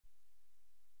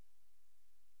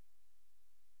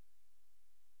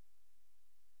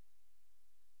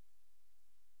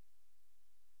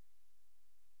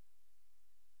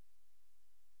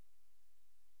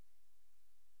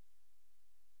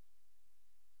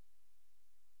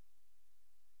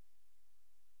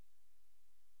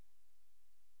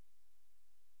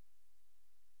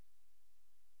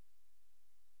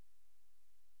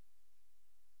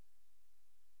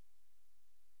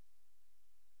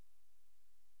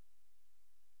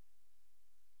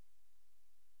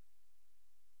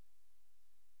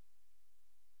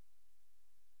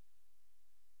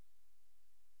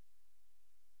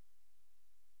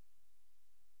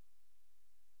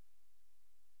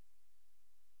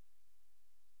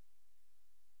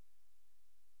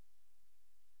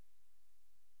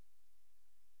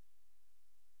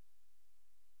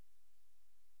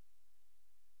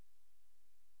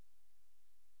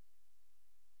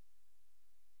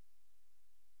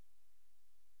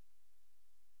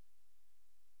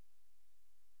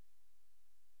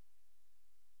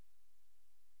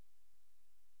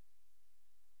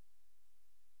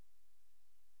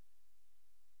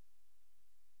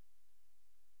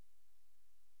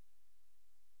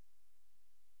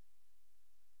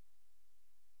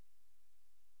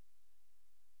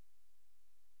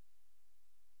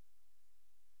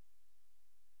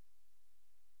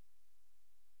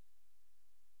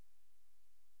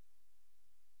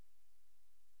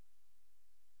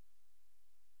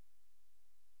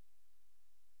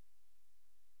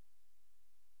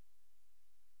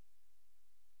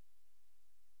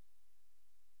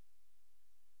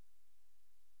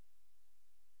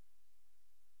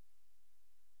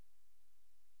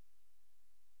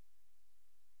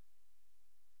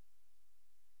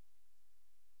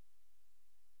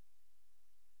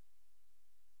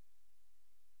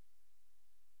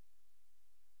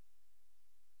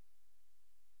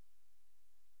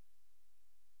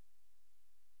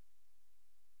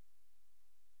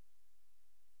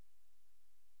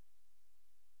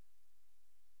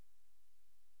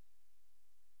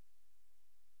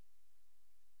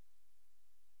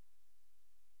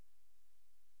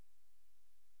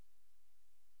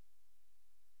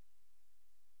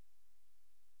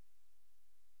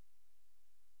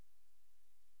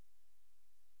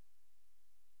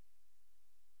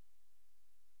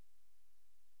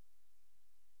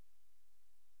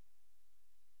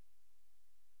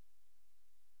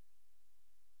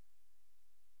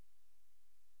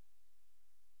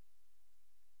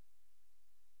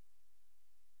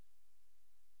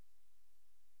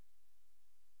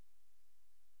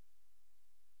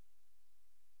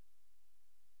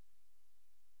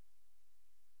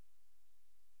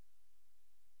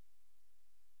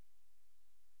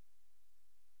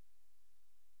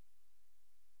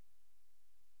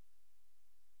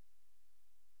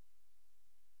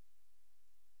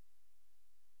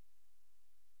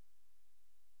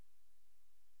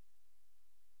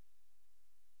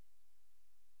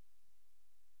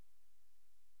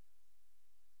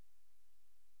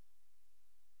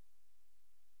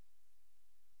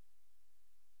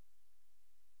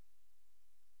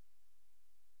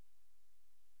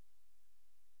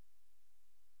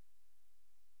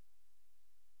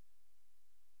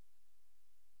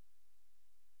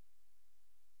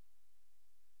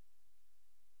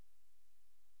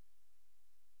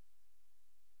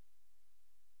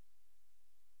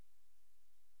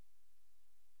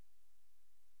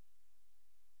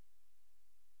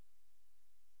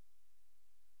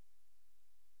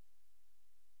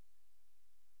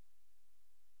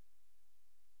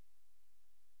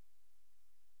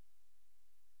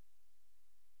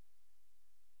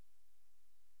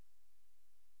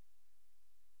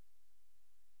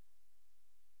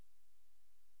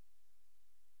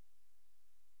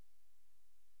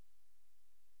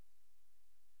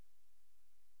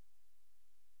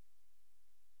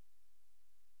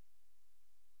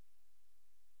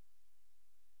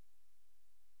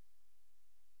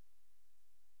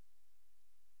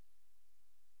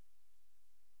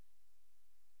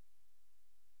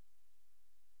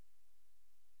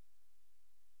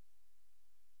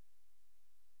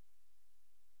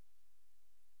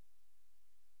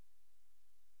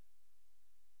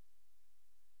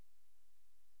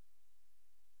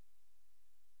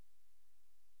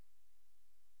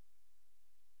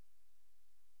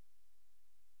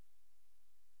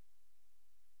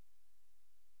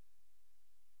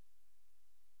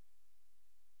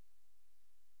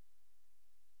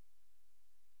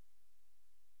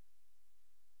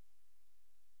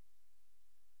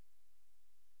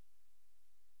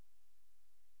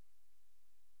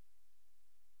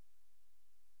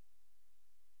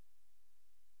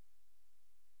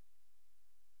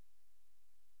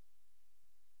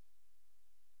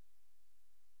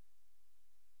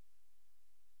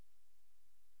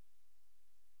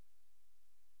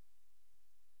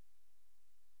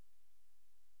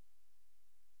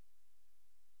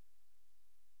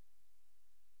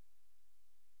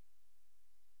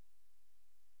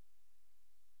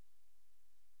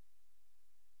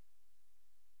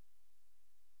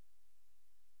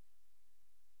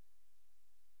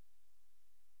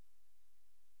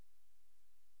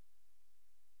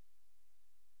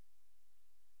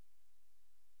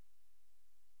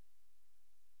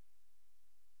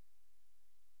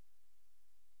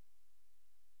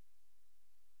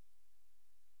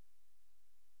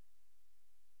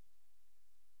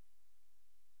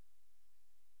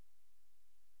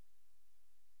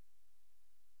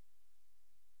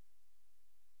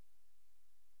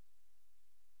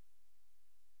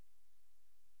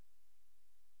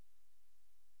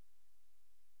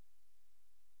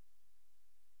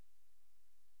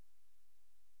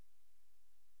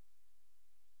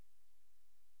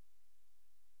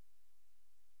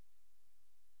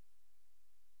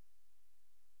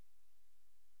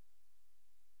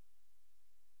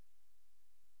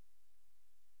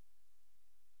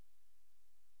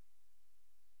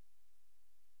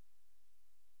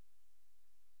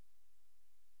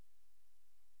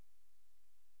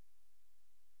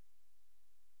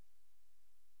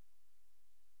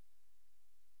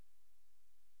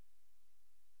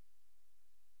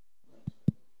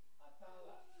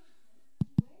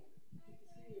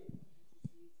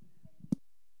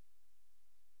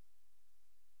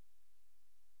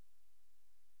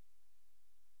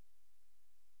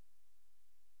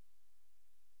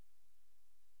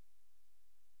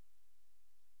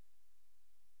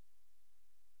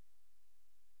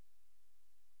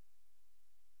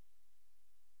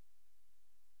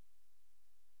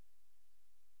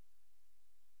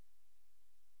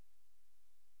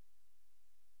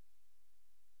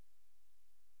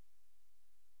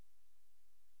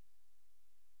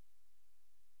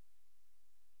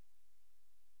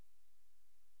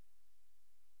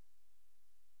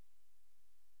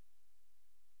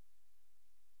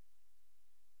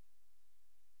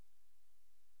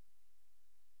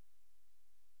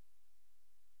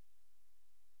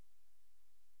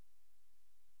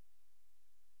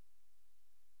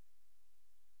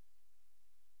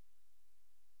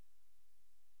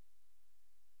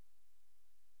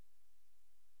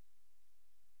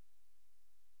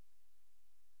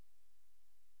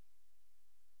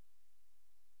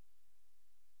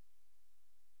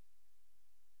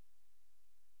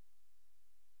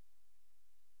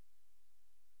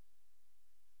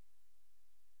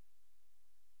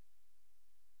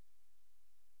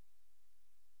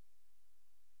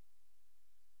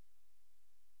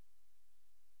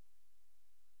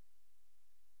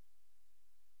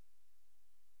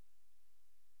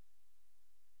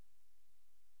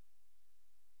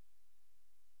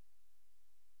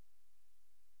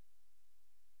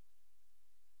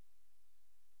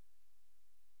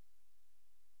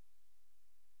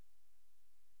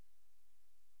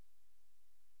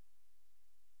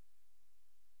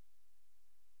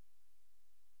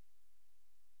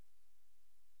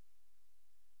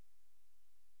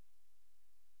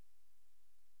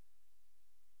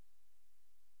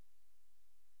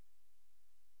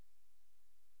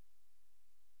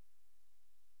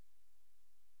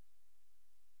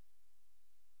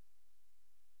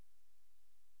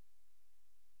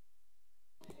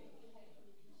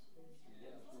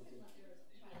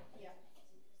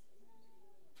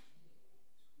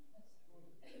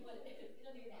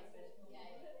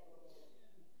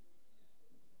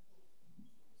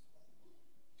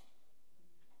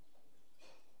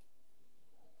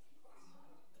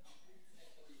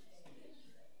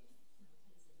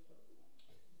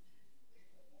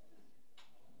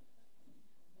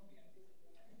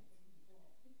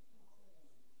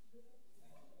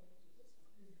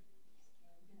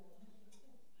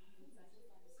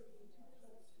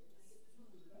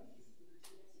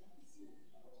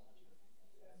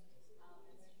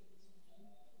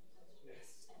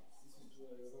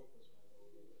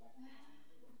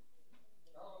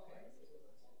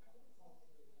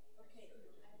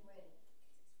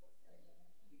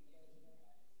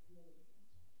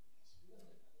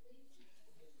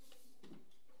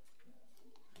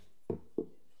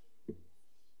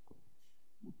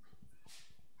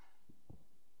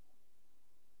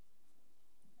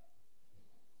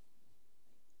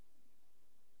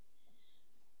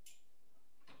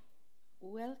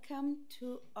Welcome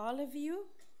to all of you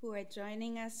who are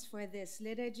joining us for this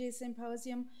liturgy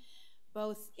symposium,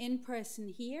 both in person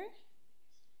here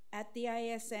at the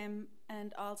ISM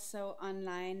and also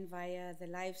online via the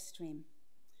live stream.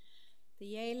 The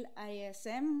Yale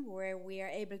ISM, where we are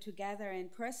able to gather in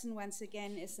person once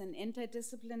again, is an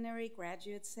interdisciplinary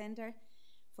graduate center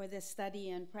for the study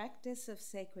and practice of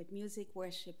sacred music,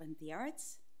 worship, and the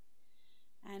arts.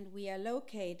 And we are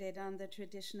located on the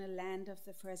traditional land of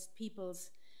the first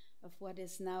peoples of what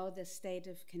is now the state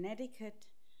of Connecticut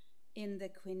in the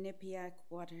Quinnipiac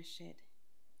watershed.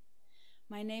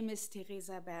 My name is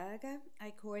Teresa Berger.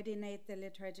 I coordinate the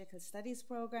liturgical studies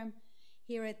program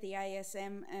here at the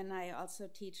ISM, and I also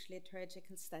teach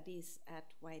liturgical studies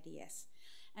at YDS.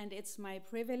 And it's my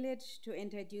privilege to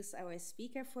introduce our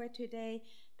speaker for today,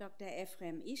 Dr.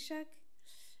 Ephraim Ishak,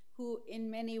 who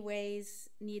in many ways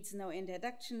needs no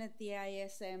introduction at the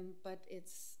ISM, but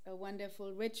it's a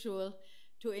wonderful ritual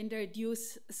to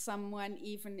introduce someone,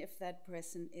 even if that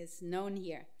person is known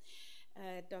here.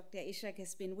 Dr. Ishak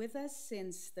has been with us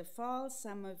since the fall.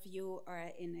 Some of you are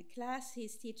in a class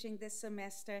he's teaching this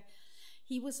semester.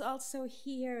 He was also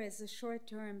here as a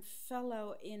short-term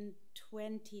fellow in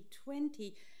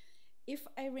 2020, if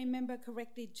I remember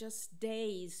correctly, just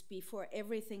days before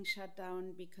everything shut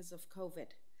down because of COVID.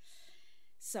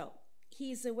 So,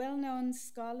 he's a well-known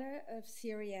scholar of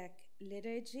Syriac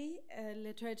liturgy, a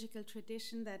liturgical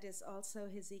tradition that is also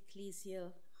his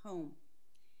ecclesial home.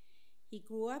 He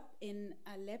grew up in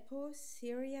Aleppo,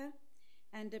 Syria,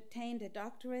 and obtained a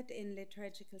doctorate in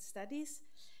liturgical studies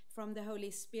from the Holy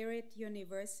Spirit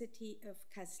University of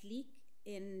Kaslik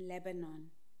in Lebanon.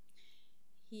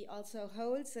 He also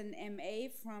holds an MA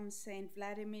from St.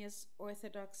 Vladimir's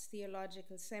Orthodox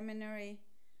Theological Seminary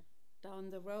down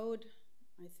the road,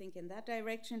 I think in that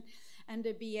direction, and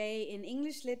a BA in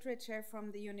English literature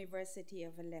from the University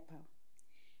of Aleppo.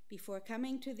 Before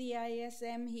coming to the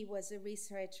ISM, he was a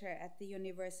researcher at the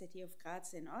University of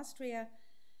Graz in Austria.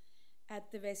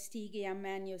 At the Vestigia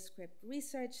Manuscript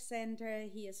Research Center,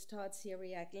 he has taught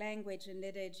Syriac language and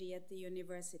liturgy at the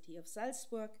University of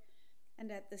Salzburg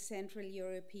and at the Central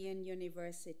European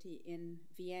University in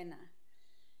Vienna.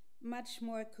 Much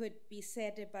more could be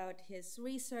said about his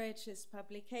research, his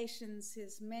publications,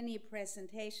 his many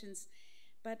presentations,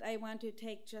 but I want to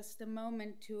take just a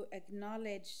moment to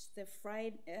acknowledge the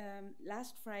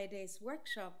last Friday's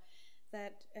workshop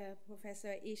that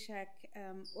Professor Ishak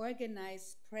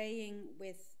organized, Praying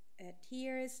with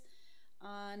Tears,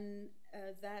 on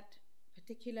that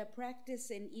particular practice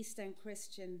in Eastern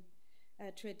Christian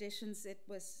traditions. It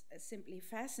was simply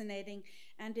fascinating,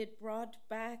 and it brought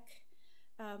back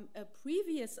a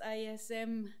previous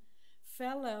ISM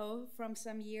fellow from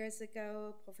some years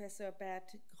ago, Professor Bert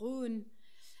Grun,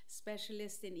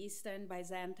 specialist in Eastern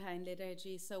Byzantine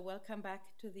liturgy. So welcome back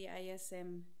to the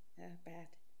ISM,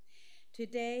 Bert.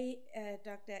 Today,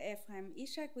 Dr. Ephraim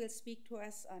Ishak will speak to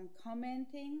us on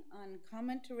commenting on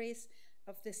commentaries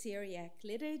of the Syriac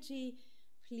Liturgy.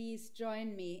 Please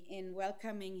join me in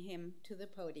welcoming him to the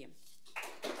podium.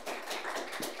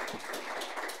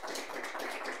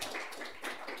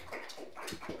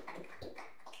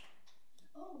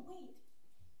 Oh, wait.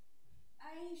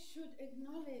 I should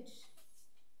acknowledge.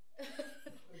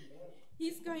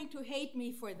 He's going to hate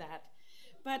me for that.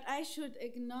 But I should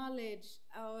acknowledge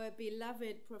our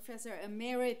beloved Professor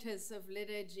Emeritus of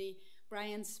Liturgy,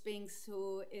 Brian Spinks,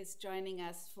 who is joining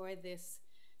us for this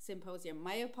symposium.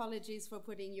 My apologies for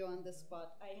putting you on the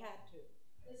spot. I had to.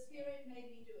 The Spirit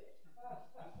made me do it.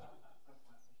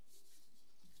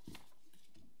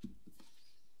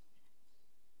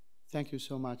 Thank you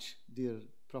so much, dear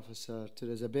Professor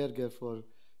Teresa Berger, for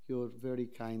your very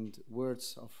kind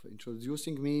words of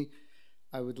introducing me.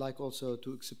 I would like also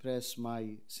to express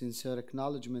my sincere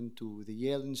acknowledgement to the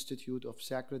Yale Institute of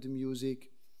Sacred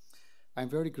Music. I'm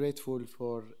very grateful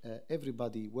for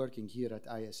everybody working here at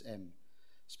ISM,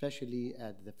 especially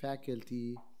at the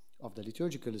Faculty of the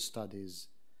Liturgical Studies,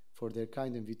 for their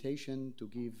kind invitation to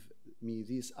give me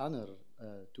this honor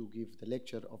to give the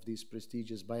lecture of this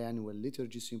prestigious biannual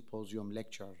liturgy symposium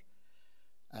lecture.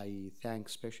 I thank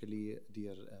especially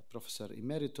dear Professor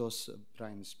Emeritus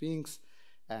Brian Spinks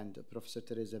and Professor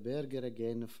Teresa Berger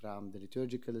again from the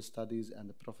Liturgical Studies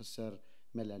and Professor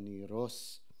Melanie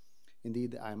Ross.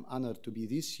 Indeed, I'm honored to be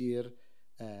this year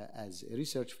as a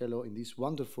research fellow in this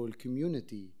wonderful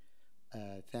community,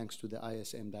 thanks to the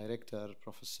ISM Director,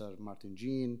 Professor Martin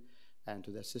Jean, and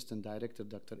to the Assistant Director,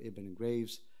 Dr. Eben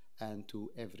Graves, and to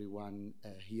everyone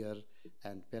here.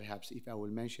 And perhaps if I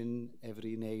will mention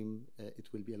every name, it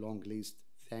will be a long list.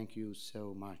 Thank you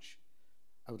so much.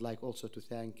 I would like also to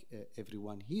thank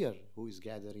everyone here who is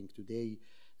gathering today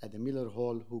at the Miller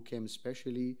Hall who came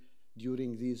especially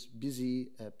during this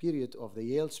busy period of the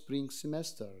Yale spring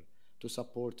semester to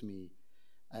support me.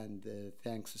 And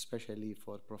thanks especially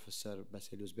for Professor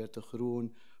Baselius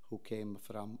Bertochroon, who came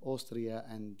from Austria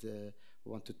and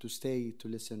wanted to stay to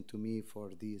listen to me for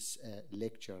this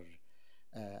lecture.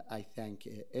 I thank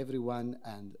everyone,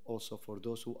 and also for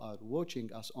those who are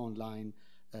watching us online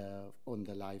on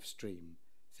the live stream.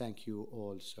 Thank you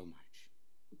all so much.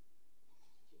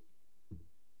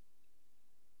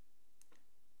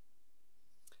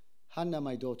 Hannah,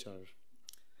 my daughter,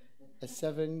 a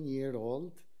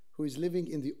 7-year-old who is living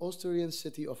in the Austrian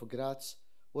city of Graz,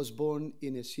 was born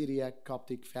in a Syriac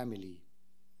Coptic family.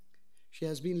 She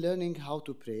has been learning how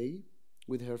to pray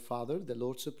with her father, the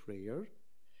Lord's Prayer,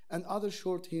 and other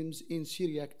short hymns in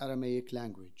Syriac Aramaic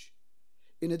language,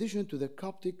 in addition to the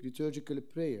Coptic liturgical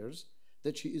prayers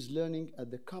that she is learning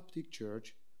at the Coptic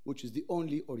Church, which is the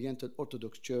only Oriental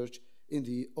Orthodox church in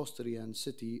the Austrian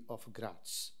city of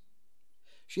Graz.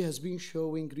 She has been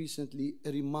showing recently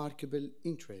a remarkable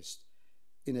interest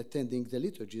in attending the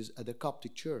liturgies at the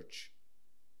Coptic Church.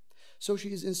 So she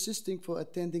is insisting for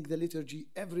attending the liturgy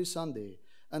every Sunday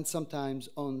and sometimes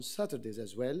on Saturdays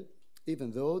as well,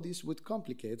 even though this would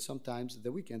complicate sometimes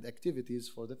the weekend activities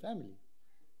for the family.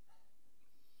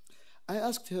 I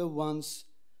asked her once,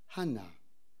 Hannah,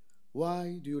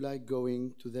 why do you like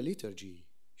going to the liturgy?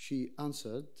 She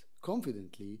answered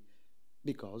confidently,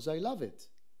 because I love it.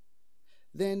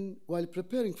 Then, while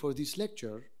preparing for this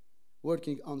lecture,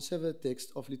 working on several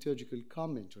texts of liturgical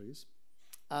commentaries,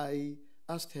 I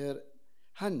asked her,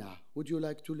 Hannah, would you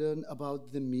like to learn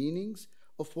about the meanings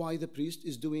of why the priest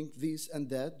is doing this and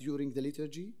that during the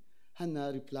liturgy?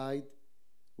 Hannah replied,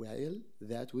 well,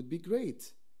 that would be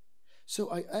great.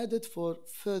 So I added for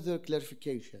further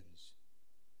clarifications.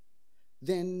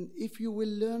 Then, if you will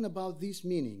learn about these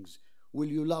meanings, will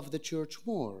you love the church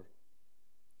more?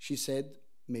 She said,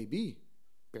 maybe,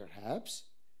 perhaps.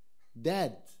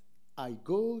 Dad, I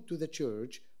go to the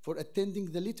church for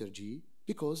attending the liturgy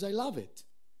because I love it.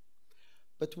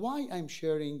 But why I'm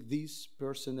sharing this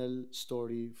personal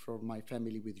story from my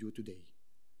family with you today?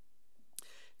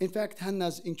 In fact,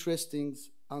 Hannah's interesting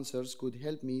answers could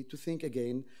help me to think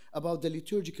again about the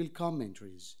liturgical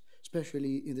commentaries,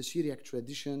 especially in the Syriac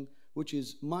tradition, which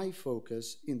is my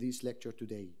focus in this lecture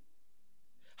today.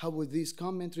 How would these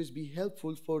commentaries be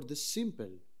helpful for the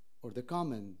simple, or the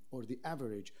common, or the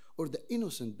average, or the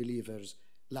innocent believers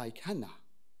like Hannah?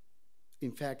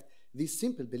 In fact, these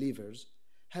simple believers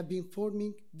have been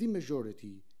forming the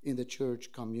majority in the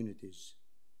church communities.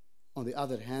 On the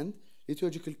other hand,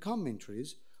 liturgical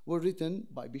commentaries were written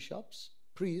by bishops,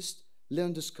 priests,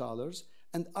 learned scholars,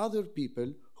 and other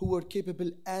people who were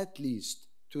capable at least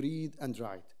to read and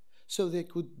write, so they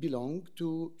could belong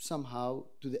to somehow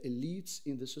to the elites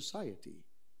in the society.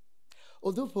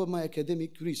 Although for my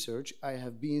academic research I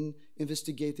have been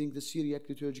investigating the Syriac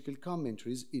liturgical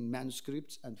commentaries in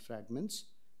manuscripts and fragments,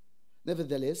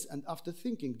 nevertheless, and after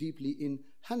thinking deeply in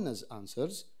Hannah's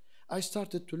answers, I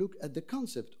started to look at the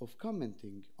concept of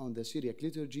commenting on the Syriac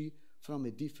liturgy from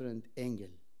a different angle.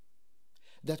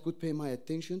 That could pay my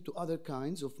attention to other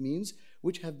kinds of means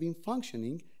which have been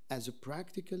functioning as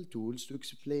practical tools to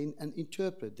explain and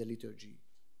interpret the liturgy.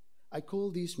 I call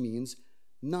these means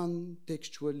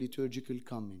non-textual liturgical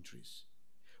commentaries,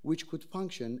 which could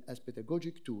function as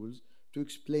pedagogic tools to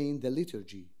explain the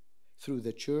liturgy through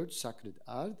the church sacred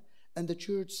art and the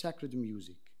church sacred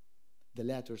music. The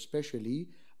latter especially,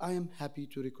 I am happy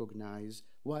to recognize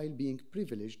while being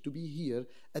privileged to be here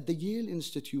at the Yale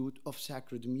Institute of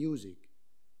Sacred Music.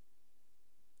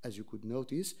 As you could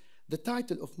notice, the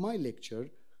title of my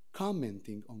lecture,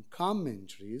 Commenting on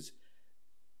Commentaries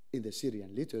in the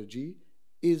Syrian Liturgy,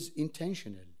 is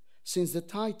intentional, since the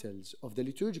titles of the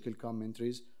liturgical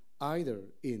commentaries, either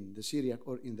in the Syriac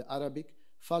or in the Arabic,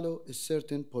 follow a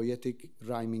certain poetic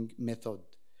rhyming method.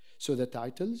 So the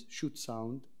titles should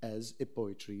sound as a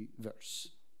poetry verse.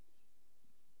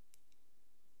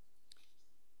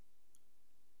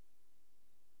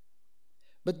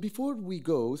 But before we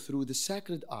go through the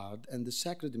sacred art and the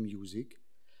sacred music,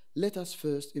 let us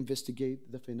first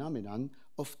investigate the phenomenon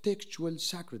of textual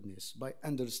sacredness by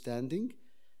understanding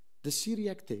the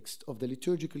Syriac text of the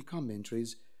liturgical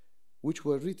commentaries, which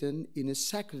were written in a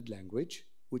sacred language,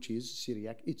 which is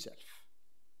Syriac itself.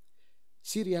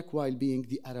 Syriac, while being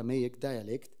the Aramaic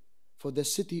dialect for the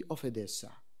city of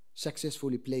Edessa,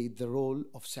 successfully played the role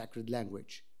of sacred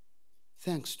language.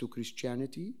 Thanks to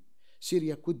Christianity,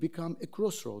 Syriac could become a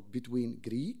crossroad between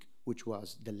Greek, which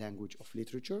was the language of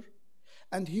literature,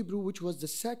 and Hebrew, which was the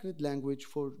sacred language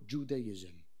for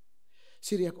Judaism.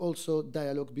 Syriac also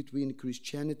dialogued between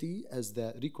Christianity as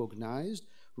the recognized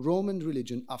Roman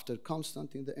religion after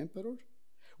Constantine the emperor,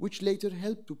 which later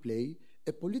helped to play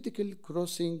a political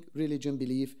crossing religion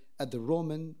belief at the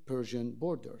Roman-Persian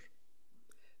border.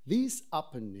 This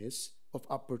openness of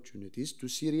opportunities to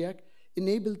Syriac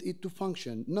enabled it to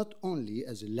function not only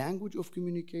as a language of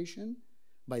communication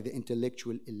by the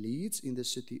intellectual elites in the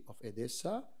city of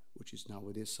Edessa, which is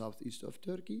nowadays southeast of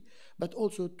Turkey, but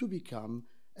also to become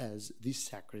as the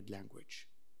sacred language.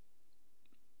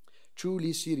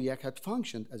 Truly, Syriac had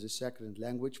functioned as a sacred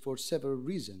language for several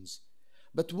reasons,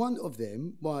 but one of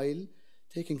them while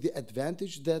taking the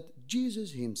advantage that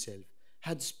Jesus himself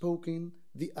had spoken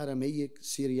the Aramaic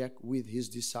Syriac with his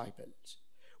disciples,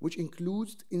 which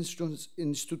includes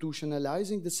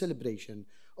institutionalizing the celebration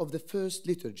of the first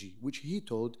liturgy, which he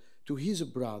taught to his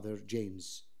brother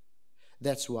James.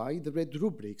 That's why the red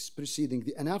rubrics preceding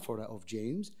the anaphora of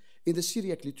James in the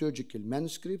Syriac liturgical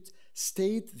manuscript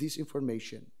state this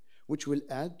information, which will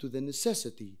add to the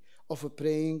necessity of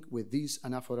praying with this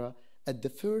anaphora at the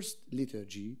first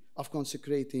liturgy of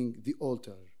consecrating the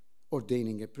altar,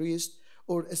 ordaining a priest,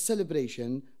 or a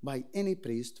celebration by any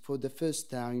priest for the first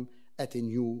time at a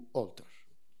new altar.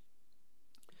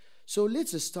 So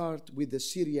let's start with the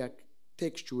Syriac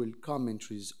textual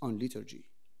commentaries on liturgy.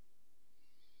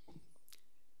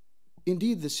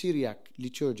 Indeed, the Syriac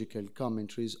liturgical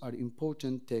commentaries are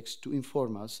important texts to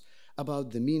inform us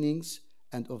about the meanings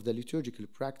and of the liturgical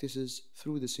practices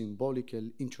through the symbolical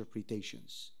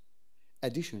interpretations.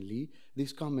 Additionally,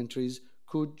 these commentaries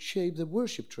could shape the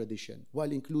worship tradition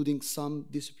while including some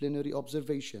disciplinary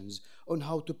observations on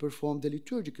how to perform the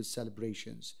liturgical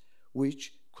celebrations,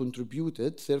 which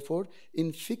contributed, therefore,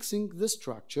 in fixing the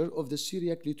structure of the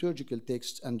Syriac liturgical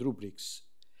texts and rubrics.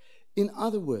 In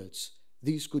other words,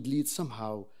 these could lead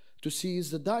somehow to seize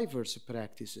the diverse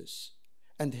practices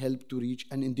and help to reach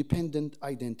an independent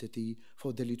identity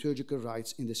for the liturgical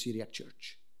rites in the Syriac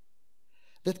Church.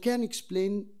 That can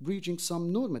explain reaching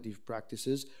some normative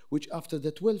practices which after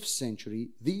the 12th century,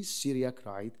 this Syriac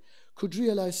rite could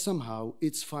realize somehow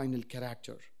its final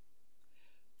character.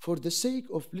 For the sake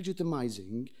of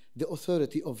legitimizing the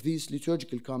authority of these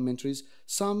liturgical commentaries,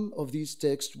 some of these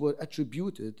texts were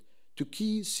attributed to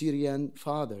key Syrian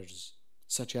fathers,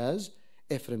 such as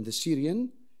Ephraim the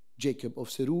Syrian, Jacob of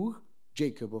Seruh,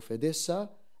 Jacob of Edessa,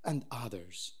 and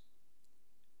others.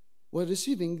 While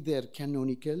receiving their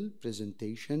canonical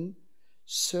presentation,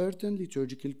 certain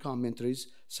liturgical commentaries,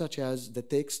 such as the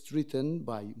text written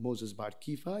by Moses Bar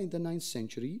Kifa in the 9th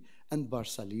century and Bar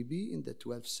Salibi in the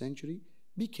 12th century,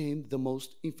 became the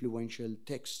most influential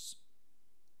texts,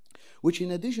 which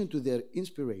in addition to their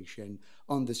inspiration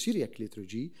on the Syriac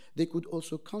liturgy, they could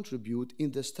also contribute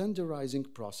in the standardizing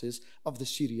process of the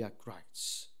Syriac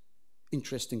rites.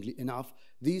 Interestingly enough,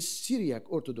 these Syriac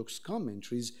Orthodox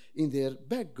commentaries in their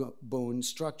backbone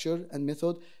structure and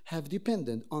method have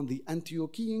depended on the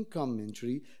Antiochian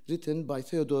commentary written by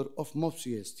Theodore of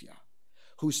Mopsuestia,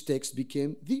 whose text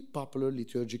became the popular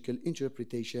liturgical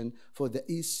interpretation for the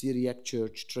East Syriac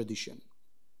Church tradition.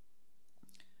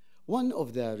 One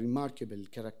of the remarkable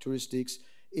characteristics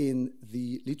in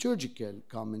the liturgical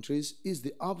commentaries is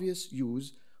the obvious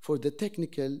use for the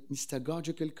technical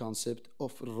mystagogical concept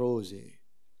of roze.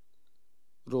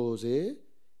 Roze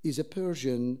is a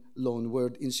Persian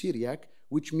loanword in Syriac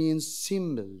which means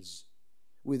symbols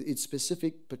with its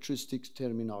specific patristic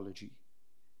terminology,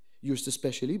 used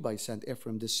especially by Saint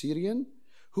Ephraim the Syrian,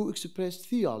 who expressed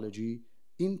theology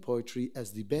in poetry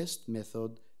as the best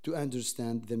method to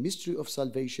understand the mystery of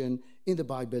salvation in the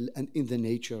Bible and in the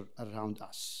nature around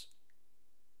us.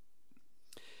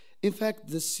 In fact,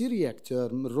 the Syriac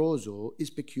term rozo is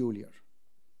peculiar.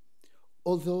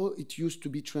 Although it used to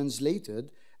be translated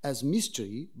as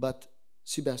mystery, but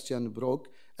Sebastian Brock,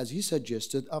 as he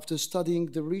suggested after studying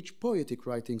the rich poetic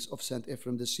writings of Saint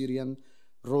Ephraim the Syrian,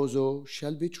 rozo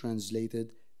shall be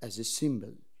translated as a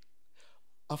symbol.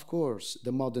 Of course,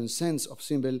 the modern sense of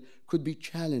symbol could be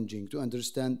challenging to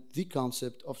understand the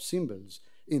concept of symbols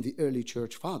in the early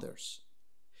church fathers.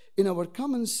 In our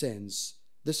common sense,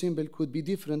 the symbol could be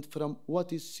different from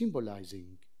what is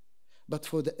symbolizing. But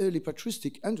for the early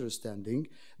patristic understanding,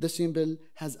 the symbol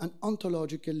has an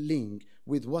ontological link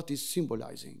with what is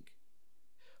symbolizing.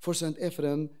 For St.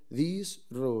 Ephraim, these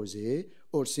roze,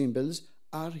 or symbols,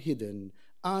 are hidden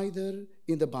either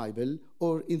in the Bible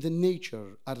or in the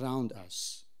nature around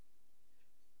us.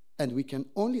 And we can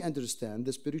only understand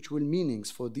the spiritual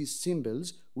meanings for these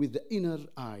symbols with the inner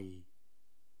eye.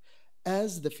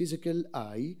 As the physical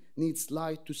eye needs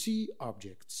light to see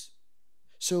objects,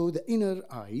 so the inner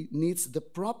eye needs the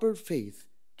proper faith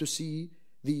to see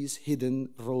these hidden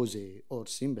roze or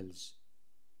symbols.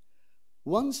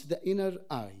 Once the inner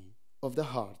eye of the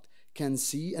heart can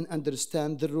see and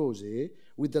understand the roze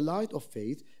with the light of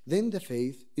faith, then the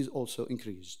faith is also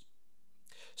increased.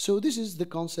 So this is the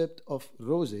concept of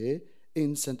roze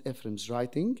in St. Ephrem's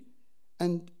writing,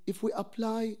 and if we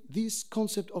apply this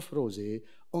concept of roze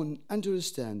on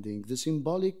understanding the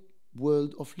symbolic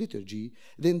world of liturgy,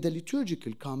 then the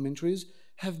liturgical commentaries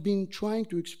have been trying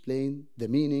to explain the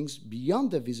meanings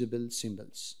beyond the visible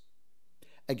symbols.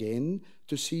 Again,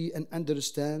 to see and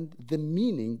understand the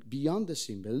meaning beyond the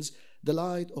symbols, the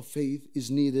light of faith is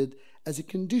needed as a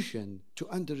condition to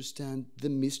understand the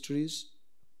mysteries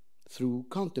through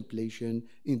contemplation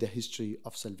in the history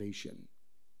of salvation.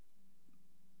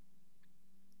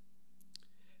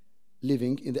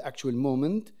 Living in the actual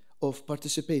moment of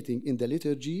participating in the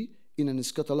liturgy in an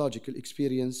eschatological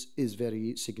experience is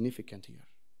very significant here.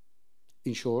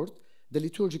 In short, the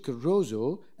liturgical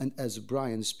rozo, and as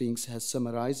Brian Spinks has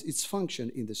summarized its function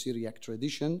in the Syriac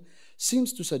tradition,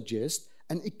 seems to suggest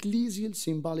an ecclesial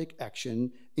symbolic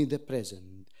action in the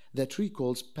present that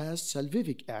recalls past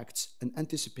salvific acts and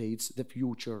anticipates the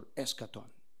future eschaton.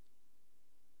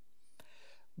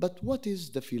 But what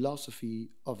is the philosophy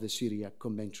of the Syriac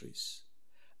commentaries?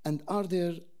 And are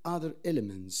there other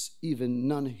elements, even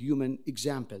non-human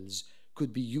examples,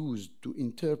 could be used to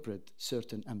interpret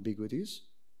certain ambiguities?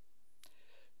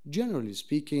 Generally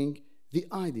speaking, the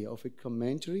idea of a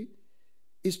commentary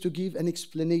is to give an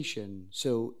explanation.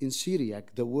 So in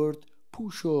Syriac, the word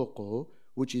pushoko,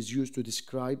 which is used to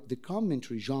describe the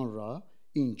commentary genre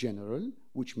in general,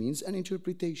 which means an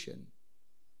interpretation.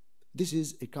 This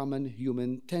is a common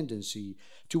human tendency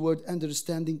toward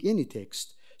understanding any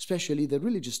text, especially the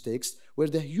religious text, where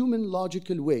the human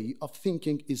logical way of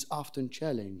thinking is often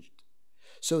challenged.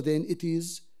 So then it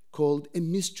is called a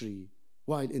mystery,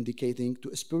 while indicating to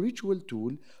a spiritual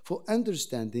tool for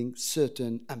understanding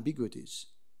certain ambiguities.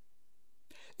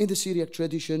 In the Syriac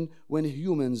tradition, when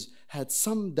humans had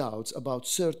some doubts about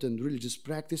certain religious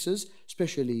practices,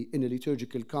 especially in a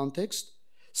liturgical context,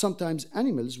 sometimes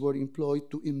animals were employed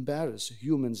to embarrass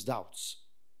humans' doubts.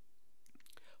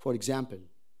 For example,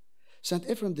 St.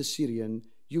 Ephrem the Syrian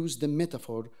used the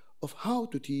metaphor of how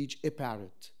to teach a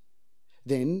parrot.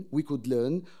 Then we could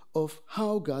learn of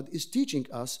how God is teaching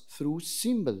us through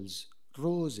symbols,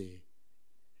 roze.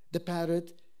 The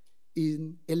parrot,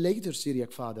 in a later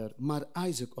Syriac father, Mar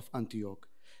Isaac of Antioch,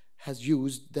 has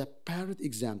used the parrot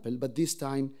example, but this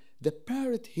time the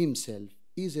parrot himself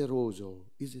is a rozo,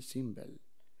 is a symbol,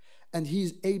 and he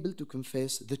is able to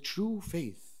confess the true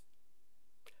faith.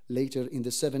 Later in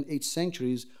the 7th-8th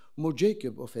centuries, More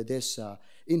Jacob of Edessa,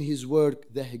 in his work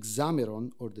The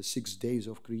Hexameron, or the 6 Days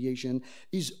of Creation,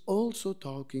 is also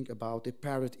talking about a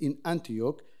parrot in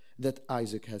Antioch that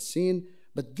Isaac has seen,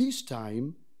 but this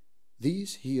time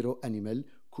this hero animal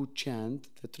could chant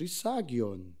the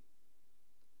Trisagion.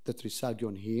 The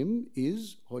Trisagion hymn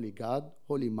is Holy God,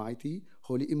 Holy Mighty,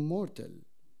 Holy Immortal.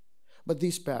 But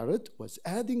this parrot was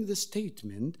adding the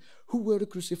statement, who were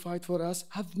crucified for us,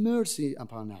 have mercy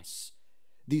upon us.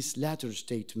 This latter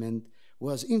statement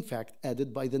was in fact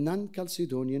added by the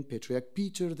non-Chalcedonian patriarch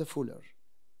Peter the Fuller,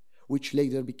 which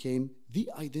later became the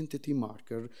identity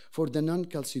marker for the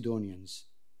non-Chalcedonians.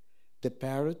 The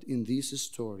parrot in this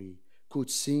story could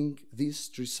sing this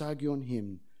Trisagion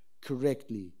hymn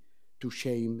correctly to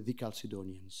shame the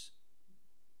Chalcedonians.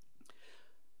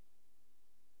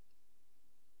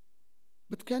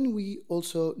 But can we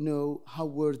also know how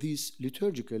were these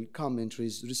liturgical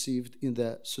commentaries received in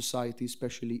the society,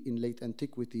 especially in late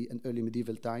antiquity and early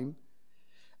medieval time?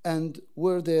 And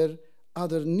were there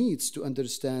other needs to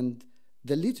understand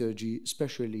the liturgy,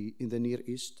 especially in the Near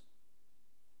East?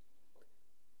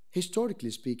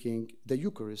 Historically speaking, the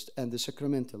Eucharist and the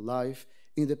sacramental life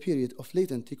in the period of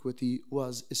late antiquity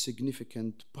was a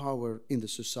significant power in the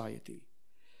society,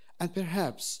 and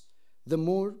perhaps the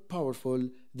more powerful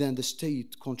than the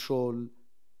state control.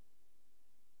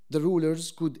 The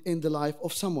rulers could end the life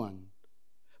of someone,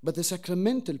 but the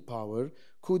sacramental power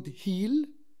could heal,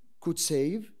 could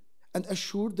save, and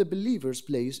assure the believer's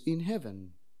place in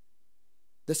heaven.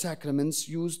 The sacraments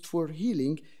used for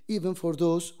healing even for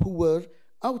those who were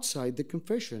outside the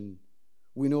confession.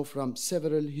 We know from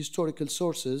several historical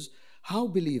sources how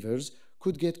believers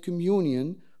could get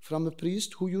communion from a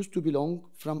priest who used to belong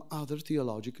from other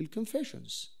theological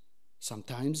confessions.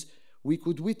 Sometimes we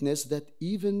could witness that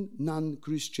even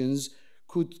non-Christians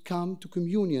could come to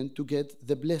communion to get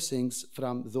the blessings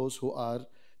from those who are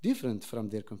different from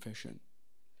their confession.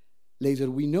 Later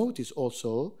we notice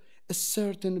also a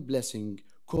certain blessing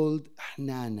called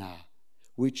hnana,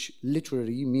 which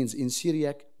literally means in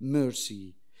Syriac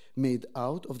mercy, made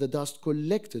out of the dust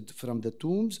collected from the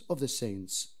tombs of the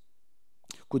saints.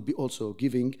 could be also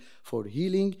given for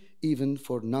healing, even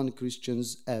for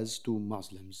non-Christians as to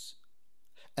Muslims.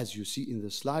 As you see in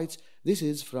the slides, this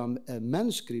is from a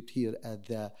manuscript here at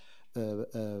the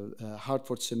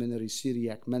Hartford Seminary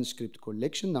Syriac Manuscript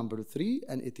Collection, number 3,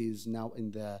 and it is now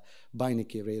in the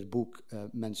Beinecke Rare Book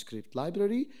Manuscript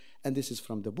Library. And this is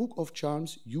from the Book of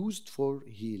Charms used for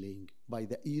healing by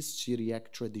the East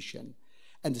Syriac tradition.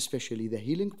 And especially the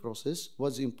healing process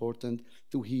was important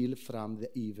to heal from the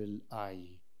evil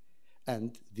eye.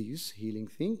 And this healing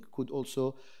thing could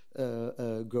also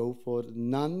go for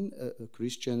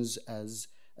non-Christians, as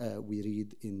we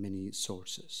read in many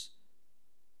sources.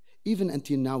 Even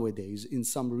until nowadays, in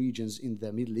some regions in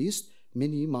the Middle East,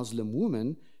 many Muslim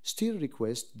women still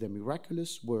request the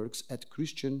miraculous works at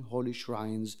Christian holy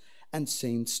shrines and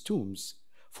saints' tombs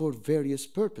for various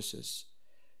purposes,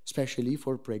 especially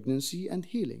for pregnancy and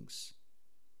healings.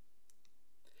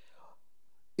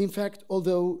 In fact,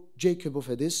 although Jacob of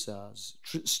Edessa's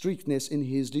strictness in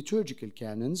his liturgical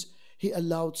canons, he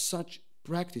allowed such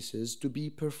practices to be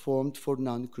performed for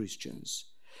non-Christians,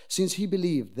 since he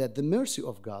believed that the mercy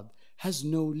of God has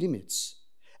no limits,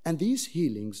 and these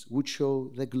healings would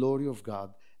show the glory of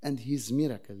God and his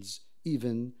miracles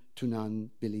even to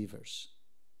non-believers.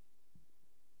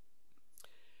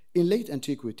 In late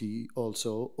antiquity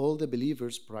also, all the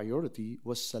believers' priority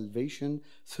was salvation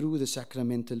through the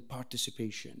sacramental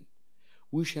participation.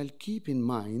 We shall keep in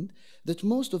mind that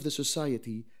most of the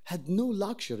society had no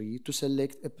luxury to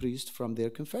select a priest from their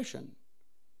confession.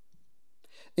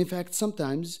 In fact,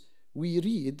 sometimes we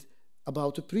read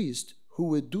about a priest who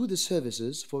would do the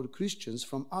services for Christians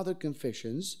from other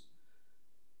confessions,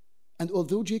 and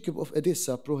although Jacob of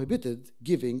Edessa prohibited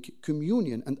giving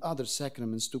communion and other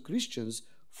sacraments to Christians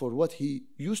for what he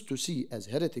used to see as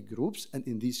heretic groups, and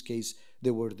in this case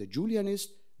they were the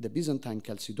Julianists, the Byzantine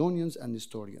Chalcedonians, and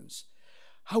Nestorians.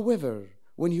 However,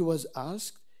 when he was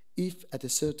asked if at a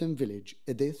certain village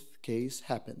a death case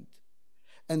happened,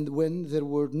 and when there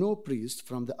were no priests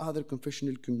from the other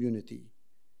confessional community,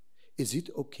 is it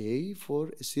okay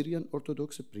for a Syrian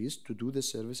Orthodox priest to do the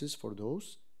services for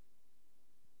those?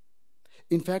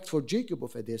 In fact, for Jacob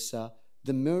of Edessa,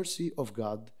 the mercy of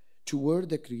God toward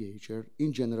the Creator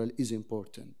in general is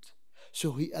important.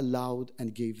 So he allowed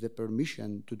and gave the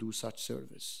permission to do such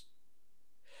service.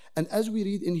 And as we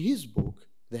read in his book,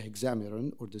 the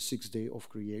Hexameron, or the 6th day of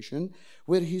creation,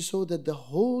 where he saw that the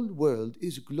whole world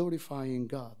is glorifying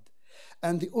God,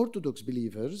 and the Orthodox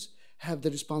believers have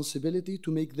the responsibility to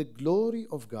make the glory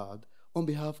of God on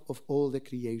behalf of all the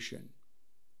creation.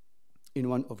 In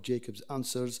one of Jacob's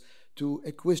answers to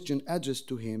a question addressed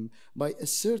to him by a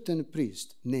certain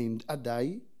priest named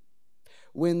Adai,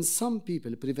 when some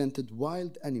people prevented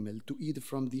wild animals to eat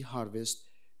from the harvest,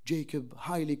 Jacob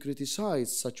highly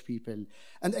criticized such people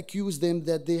and accused them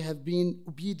that they have been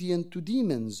obedient to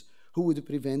demons who would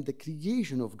prevent the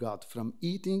creation of God from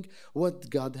eating what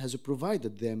God has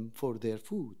provided them for their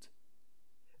food.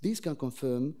 These can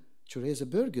confirm Theresa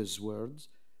Berger's words.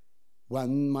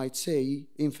 One might say,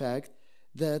 in fact,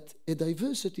 that a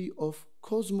diversity of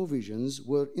cosmovisions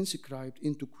were inscribed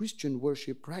into Christian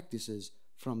worship practices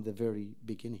from the very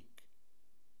beginning.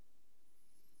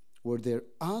 Were there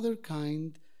other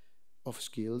kind of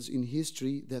skills in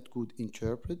history that could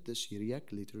interpret the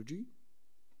Syriac liturgy?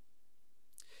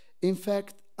 In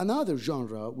fact, another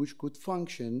genre which could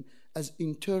function as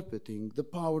interpreting the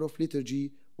power of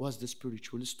liturgy was the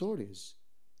spiritual stories.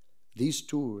 This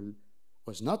tool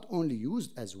was not only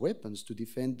used as weapons to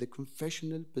defend the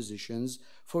confessional positions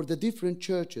for the different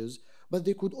churches, but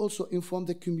they could also inform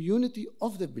the community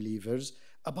of the believers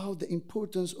about the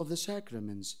importance of the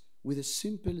sacraments with a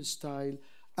simple style,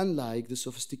 unlike the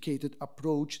sophisticated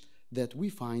approach that we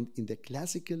find in the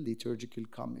classical liturgical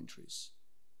commentaries.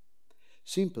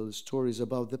 Simple stories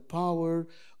about the power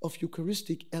of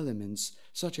Eucharistic elements,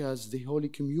 such as the Holy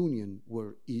Communion,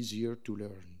 were easier to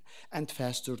learn and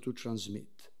faster to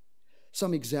transmit.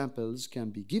 Some examples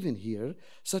can be given here,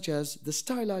 such as the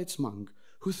Stylites monk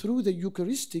who threw the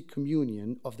Eucharistic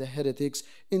communion of the heretics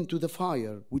into the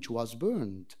fire, which was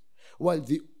burned, while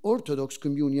the Orthodox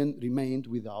communion remained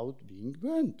without being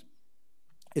burned.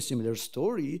 A similar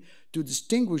story to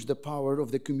distinguish the power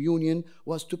of the communion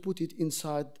was to put it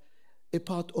inside a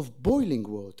pot of boiling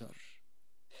water,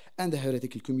 and the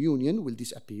heretical communion will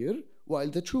disappear, while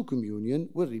the true communion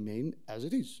will remain as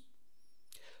it is.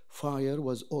 Fire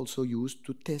was also used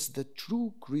to test the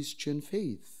true Christian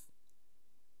faith,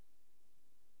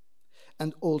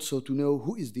 and also to know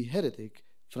who is the heretic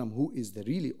from who is the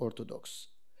really Orthodox.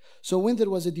 So when there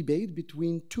was a debate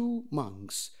between two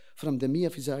monks from the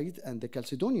Miaphysite and the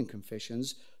Chalcedonian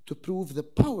confessions to prove the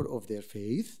power of their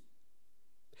faith,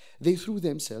 They threw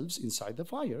themselves inside the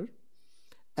fire,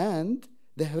 and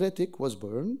the heretic was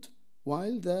burned,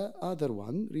 while the other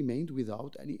one remained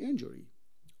without any injury.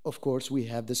 Of course, we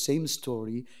have the same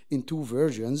story in two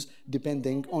versions,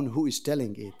 depending on who is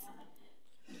telling it.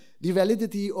 The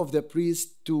validity of the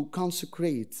priest to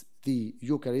consecrate the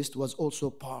Eucharist was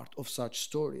also part of such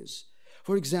stories.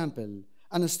 For example,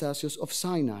 Anastasius of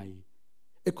Sinai,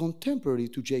 a contemporary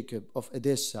to Jacob of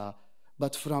Edessa,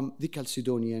 but from the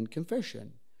Chalcedonian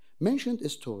Confession, mentioned a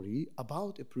story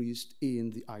about a priest in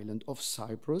the island of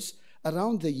Cyprus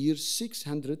around the year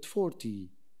 640.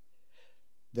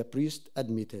 The priest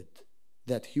admitted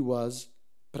that he was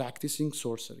practicing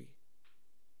sorcery.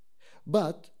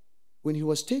 But when he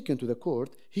was taken to the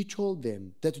court, he told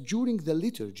them that during the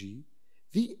liturgy,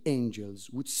 the angels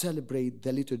would celebrate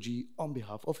the liturgy on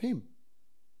behalf of him.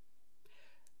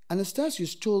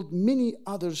 Anastasius told many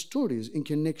other stories in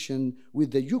connection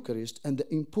with the Eucharist and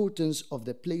the importance of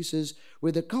the places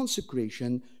where the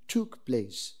consecration took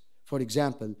place. For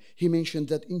example, he mentioned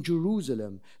that in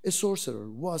Jerusalem, a sorcerer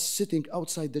was sitting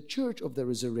outside the Church of the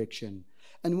Resurrection,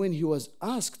 and when he was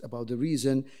asked about the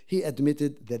reason, he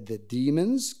admitted that the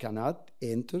demons cannot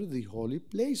enter the holy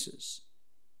places.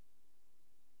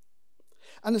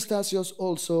 Anastasius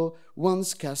also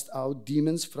once cast out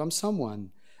demons from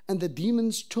someone, and the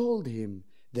demons told him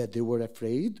that they were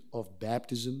afraid of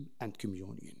baptism and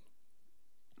communion.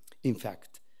 In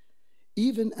fact,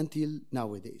 even until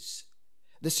nowadays,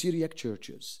 the Syriac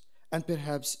churches, and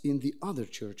perhaps in the other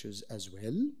churches as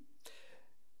well,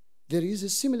 there is a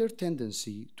similar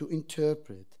tendency to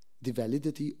interpret the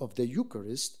validity of the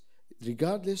Eucharist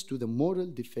regardless to the moral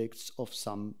defects of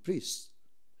some priests.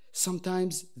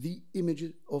 Sometimes the image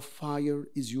of fire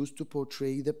is used to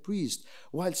portray the priest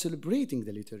while celebrating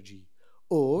the liturgy,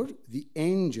 or the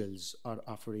angels are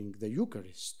offering the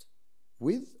Eucharist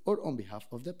with or on behalf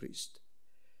of the priest.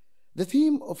 The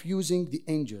theme of using the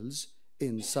angels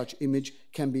in such image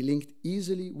can be linked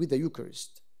easily with the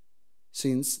Eucharist,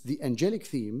 since the angelic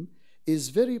theme is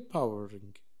very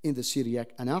powering in the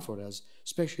Syriac anaphoras,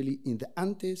 especially in the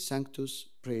Ante Sanctus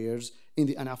prayers in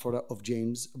the anaphora of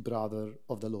James, brother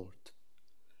of the Lord.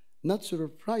 Not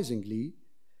surprisingly,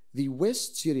 the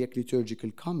West Syriac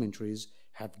liturgical commentaries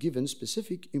have given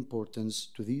specific importance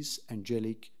to this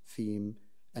angelic theme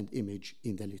and image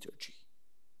in the liturgy.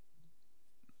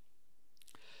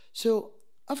 So,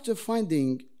 after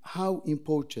finding how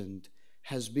important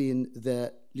has been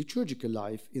the liturgical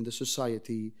life in the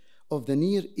society of the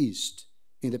Near East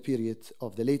in the period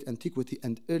of the late antiquity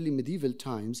and early medieval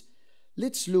times,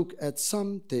 let's look at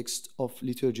some texts of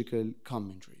liturgical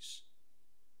commentaries.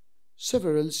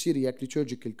 Several Syriac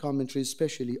liturgical commentaries,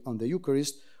 especially on the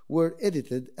Eucharist, were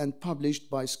edited and published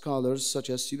by scholars such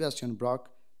as Sebastian Brock,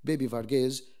 Baby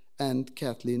Varghese, and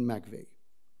Kathleen McVeigh.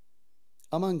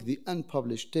 Among the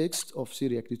unpublished texts of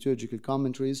Syriac liturgical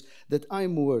commentaries that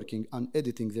I'm working on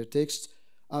editing their texts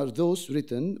are those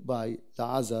written by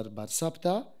La'azar Bar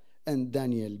Sabta and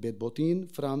Daniel Bedbotin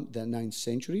from the 9th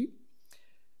century,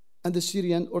 and the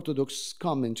Syrian Orthodox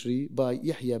commentary by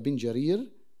Yahya bin Jarir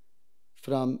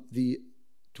from the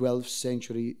 12th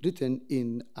century, written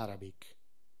in Arabic,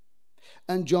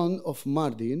 and John of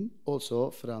Mardin,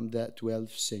 also from the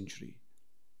 12th century.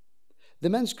 The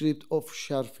manuscript of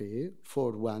Sharfeh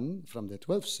 4.1 from the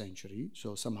 12th century,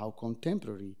 so somehow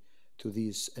contemporary to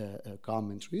these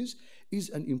commentaries, is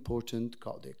an important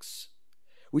codex,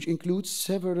 which includes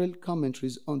several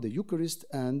commentaries on the Eucharist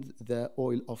and the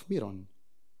oil of Miron.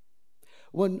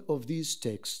 One of these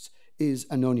texts is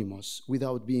anonymous,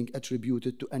 without being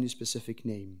attributed to any specific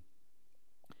name.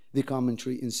 The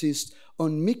commentary insists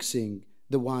on mixing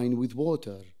the wine with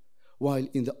water, while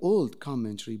in the old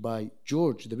commentary by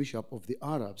George, the Bishop of the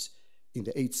Arabs, in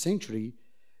the 8th century,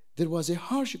 there was a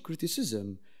harsh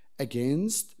criticism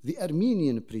against the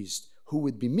Armenian priest who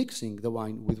would be mixing the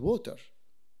wine with water.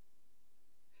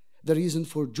 The reason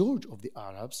for George of the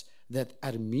Arabs that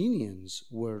Armenians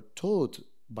were taught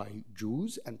by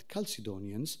Jews and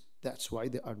Chalcedonians, that's why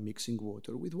they are mixing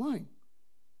water with wine.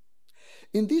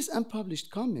 In this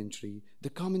unpublished commentary, the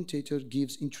commentator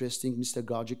gives interesting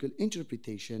mystagogical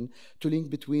interpretation to link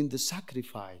between the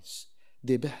sacrifice,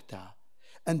 the behta,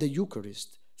 and the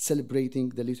Eucharist, celebrating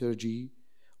the liturgy.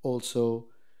 Also,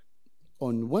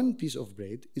 on one piece of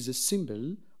bread is a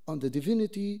symbol on the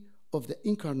divinity of the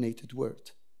incarnated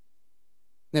Word.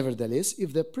 Nevertheless,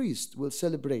 if the priest will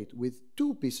celebrate with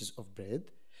 2 pieces of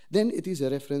bread, then it is a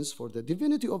reference for the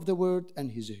divinity of the Word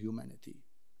and his humanity.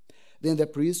 Then the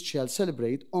priest shall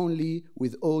celebrate only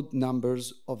with odd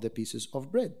numbers of the pieces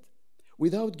of bread,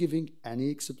 without giving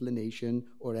any explanation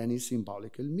or any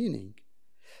symbolical meaning.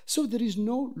 So there is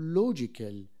no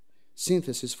logical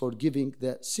synthesis for giving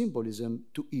the symbolism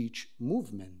to each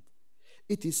movement.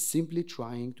 It is simply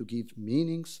trying to give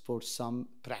meanings for some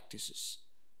practices.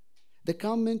 The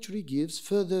commentary gives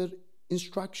further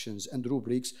instructions and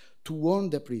rubrics to warn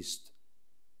the priest.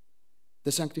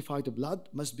 The sanctified blood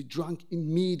must be drunk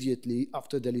immediately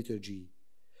after the liturgy,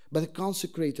 but the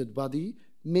consecrated body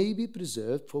may be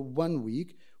preserved for 1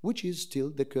 week, which is still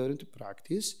the current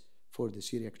practice for the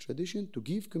Syriac tradition to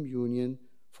give communion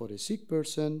for a sick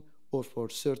person or for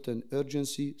certain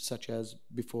urgency, such as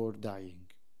before dying.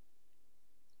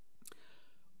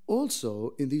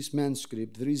 Also, in this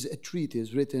manuscript, there is a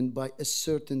treatise written by a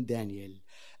certain Daniel.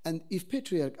 And if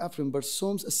Patriarch Ephraim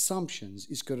Barsom's assumptions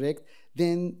is correct,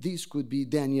 then this could be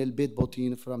Daniel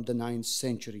Bedbotin from the 9th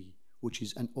century, which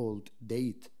is an old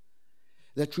date.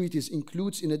 The treatise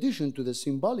includes, in addition to the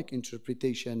symbolic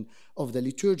interpretation of the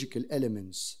liturgical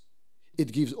elements,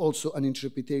 it gives also an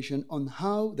interpretation on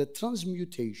how the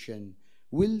transmutation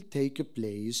will take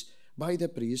place by the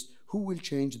priest, who will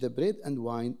change the bread and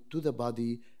wine to the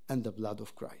body and the blood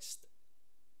of Christ.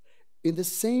 In the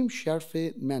same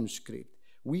Sharfe manuscript,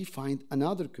 we find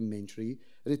another commentary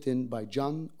written by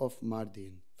John of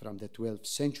Mardin from the 12th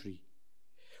century,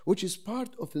 which is part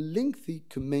of a lengthy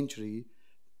commentary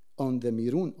on the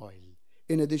Mirun oil,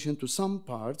 in addition to some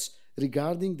parts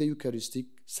regarding the Eucharistic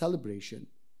celebration.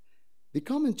 The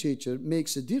commentator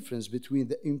makes a difference between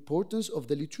the importance of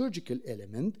the liturgical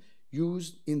element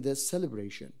used in the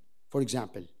celebration. For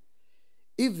example,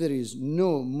 if there is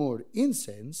no more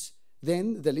incense,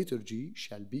 then the liturgy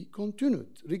shall be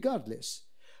continued regardless.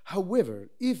 However,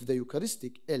 if the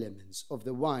Eucharistic elements of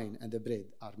the wine and the bread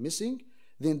are missing,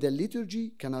 then the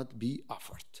liturgy cannot be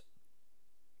offered.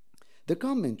 The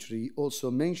commentary also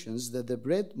mentions that the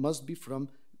bread must be from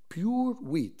pure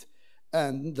wheat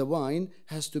and the wine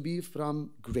has to be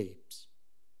from grapes.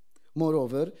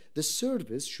 Moreover, the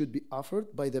service should be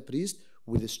offered by the priest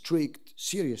with a strict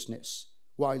seriousness,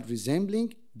 while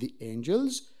resembling the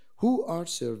angels who are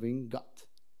serving God.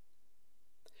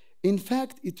 In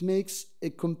fact, it makes a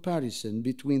comparison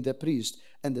between the priest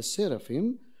and the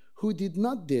seraphim who did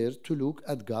not dare to look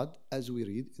at God, as we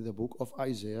read in the book of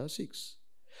Isaiah 6,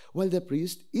 while the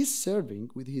priest is serving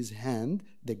with his hand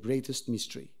the greatest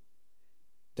mystery.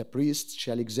 The priest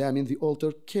shall examine the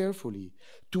altar carefully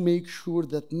to make sure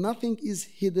that nothing is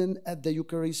hidden at the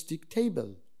Eucharistic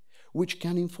table, which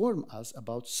can inform us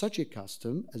about such a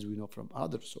custom, as we know from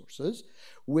other sources,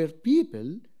 where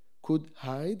people could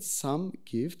hide some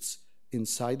gifts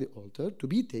inside the altar to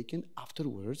be taken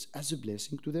afterwards as a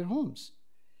blessing to their homes.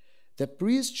 The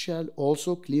priest shall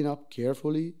also clean up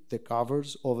carefully the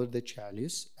covers over the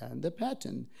chalice and the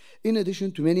paten, in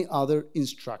addition to many other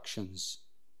instructions.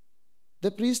 The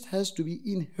priest has to be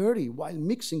in a hurry while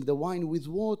mixing the wine with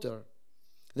water.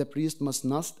 The priest must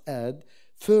not add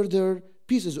further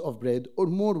pieces of bread or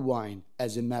more wine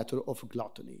as a matter of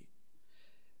gluttony.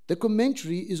 The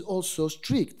commentary is also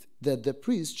strict that the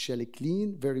priest shall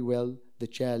clean very well the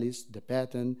chalice, the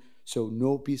paten, so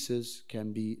no pieces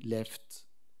can be left.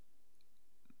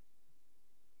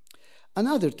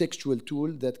 Another textual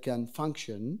tool that can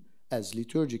function as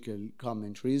liturgical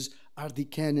commentaries are the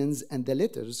canons and the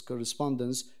letters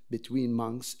correspondence between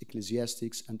monks,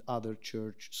 ecclesiastics, and other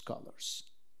church scholars.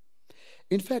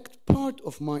 In fact, part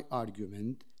of my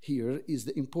argument here is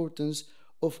the importance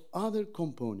of other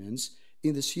components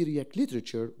in the Syriac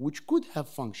literature which could have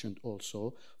functioned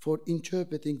also for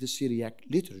interpreting the Syriac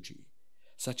liturgy,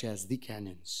 such as the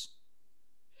canons.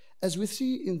 As we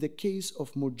see in the case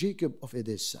of Mor Jacob of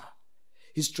Edessa,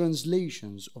 his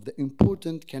translations of the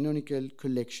important canonical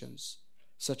collections,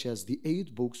 such as the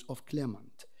 8 books of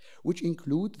Clement, which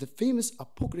include the famous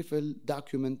apocryphal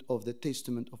document of the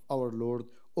Testament of our Lord,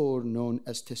 or known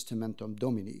as Testamentum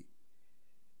Domini,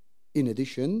 in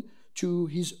addition to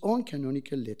his own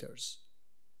canonical letters.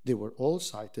 They were all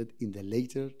cited in the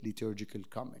later liturgical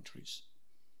commentaries.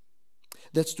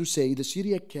 That's to say, the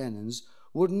Syriac canons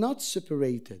were not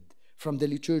separated from the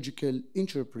liturgical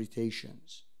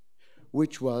interpretations,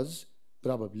 which was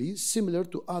probably similar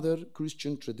to other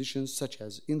Christian traditions, such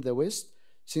as in the West,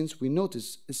 since we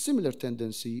notice a similar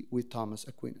tendency with Thomas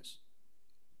Aquinas.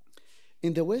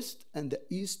 In the West and the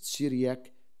East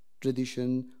Syriac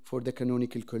tradition for the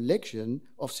canonical collection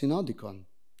of Synodicon,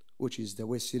 which is the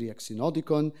West Syriac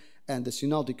Synodicon and the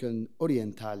Synodicon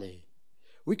Orientale,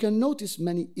 we can notice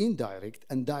many indirect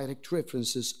and direct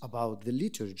references about the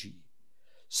liturgy.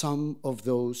 Some of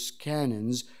those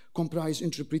canons comprise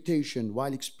interpretation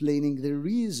while explaining the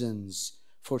reasons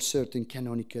for certain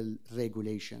canonical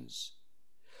regulations.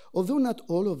 Although not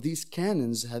all of these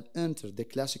canons have entered the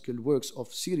classical works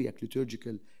of Syriac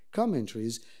liturgical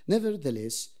commentaries,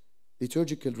 nevertheless,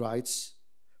 liturgical rites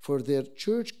for their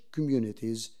church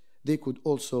communities, they could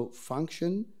also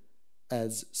function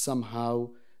as somehow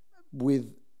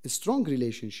with a strong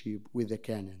relationship with the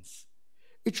canons.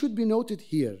 It should be noted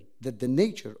here that the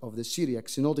nature of the Syriac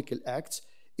synodical acts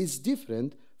is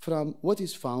different from what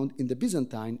is found in the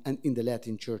Byzantine and in the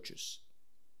Latin churches.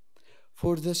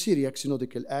 For the Syriac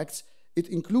synodical acts, it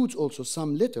includes also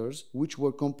some letters which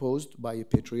were composed by a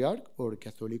patriarch or a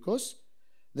Catholicos,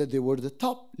 that they were the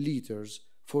top leaders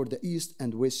for the East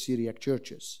and West Syriac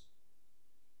churches,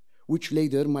 which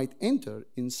later might enter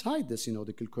inside the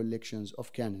synodical collections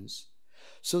of canons.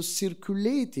 So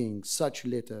circulating such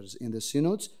letters in the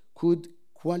synods could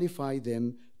qualify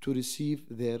them to receive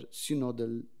their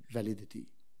synodal validity.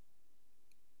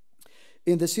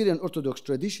 In the Syrian Orthodox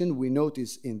tradition, we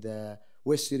notice in the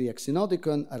West Syriac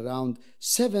Synodicon around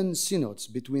 7 synods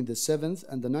between the 7th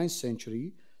and the 9th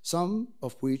century, some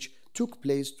of which took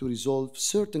place to resolve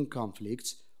certain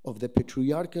conflicts of the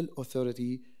patriarchal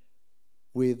authority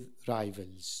with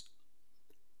rivals.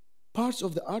 Parts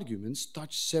of the arguments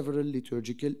touch several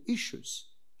liturgical issues,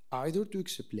 either to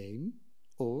explain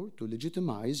or to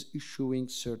legitimize issuing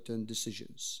certain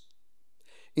decisions.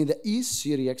 In the East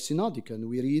Syriac Synodicon,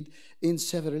 we read in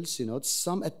several synods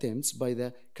some attempts by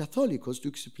the Catholicos to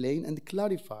explain and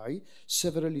clarify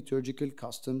several liturgical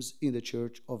customs in the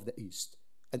Church of the East.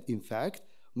 And in fact,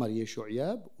 Maria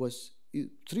Shu'yab was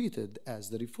treated as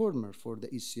the reformer for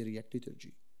the East Syriac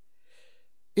liturgy.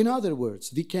 In other words,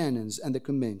 the canons and the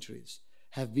commentaries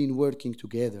have been working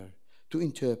together to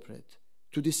interpret,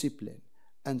 to discipline,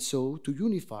 and so to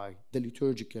unify the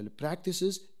liturgical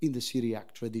practices in the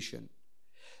Syriac tradition.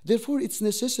 Therefore, it's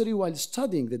necessary while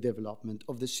studying the development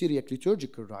of the Syriac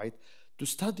liturgical rite to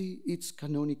study its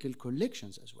canonical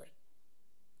collections as well.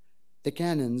 The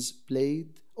canons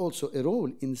played also a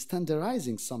role in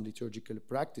standardizing some liturgical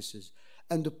practices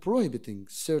and prohibiting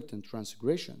certain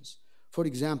transgressions. For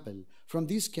example, from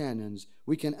these canons,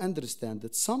 we can understand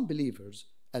that some believers,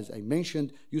 as I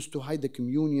mentioned, used to hide the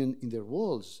communion in their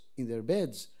walls, in their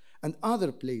beds, and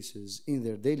other places in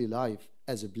their daily life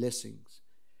as a blessing.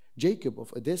 Jacob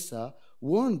of Edessa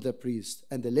warned the priests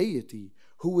and the laity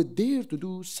who would dare to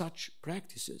do such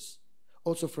practices.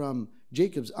 Also from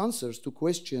Jacob's answers to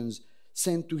questions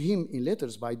sent to him in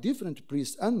letters by different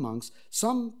priests and monks,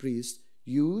 some priests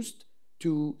used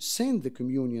to send the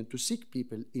communion to sick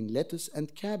people in lettuce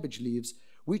and cabbage leaves,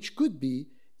 which could be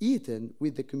eaten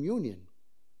with the communion.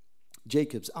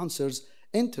 Jacob's answers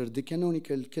entered the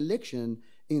canonical collection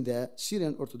in the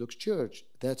Syrian Orthodox Church.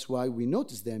 That's why we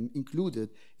notice them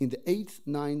included in the 8th,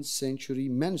 9th century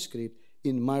manuscript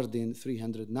in Mardin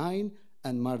 309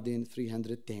 and Mardin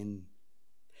 310.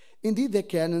 Indeed, the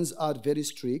canons are very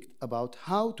strict about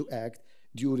how to act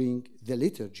during the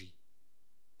liturgy.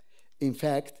 In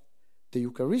fact, the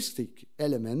Eucharistic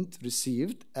element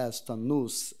received, as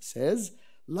Tannus says,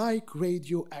 like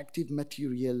radioactive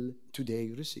material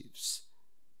today receives.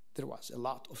 There was a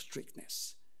lot of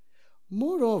strictness.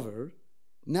 Moreover,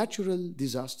 natural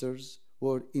disasters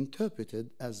were interpreted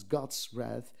as God's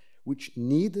wrath, which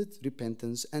needed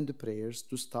repentance and prayers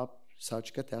to stop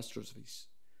such catastrophes.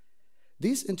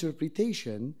 This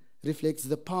interpretation reflects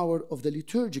the power of the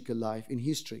liturgical life in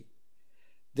history.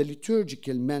 The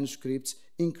liturgical manuscripts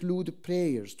include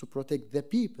prayers to protect the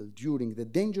people during the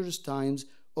dangerous times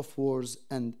of wars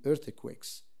and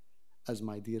earthquakes. As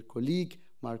my dear colleague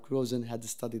Mark Rosen had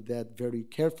studied that very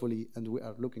carefully, and we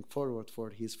are looking forward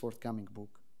for his forthcoming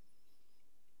book.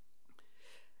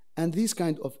 And these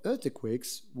kind of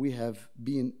earthquakes we have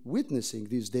been witnessing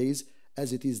these days,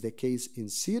 as it is the case in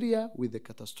Syria with the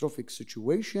catastrophic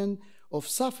situation of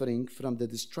suffering from the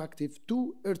destructive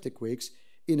 2 earthquakes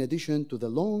in addition to the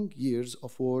long years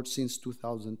of war since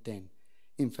 2010.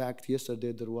 In fact,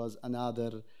 yesterday there was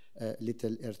another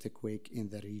little earthquake in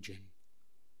the region.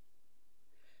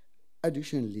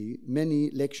 Additionally, many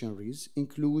lectionaries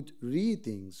include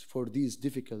readings for these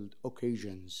difficult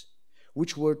occasions,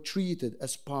 which were treated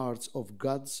as parts of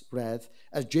God's wrath,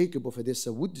 as Jacob of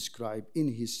Edessa would describe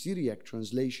in his Syriac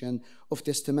translation of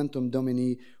Testamentum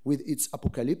Domini with its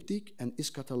apocalyptic and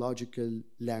eschatological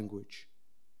language.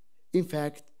 In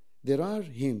fact, there are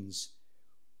hymns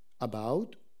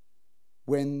about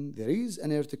when there is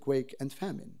an earthquake and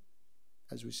famine,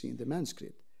 as we see in the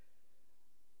manuscript.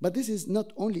 But this is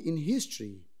not only in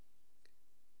history,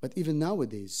 but even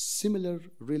nowadays, similar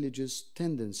religious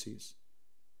tendencies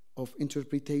of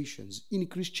interpretations in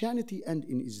Christianity and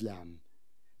in Islam.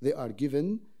 They are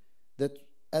given that,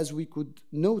 as we could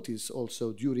notice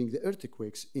also during the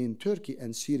earthquakes in Turkey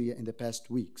and Syria in the past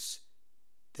weeks,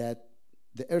 that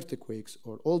the earthquakes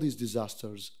or all these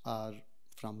disasters are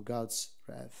from God's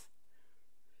wrath.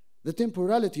 The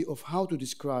temporality of how to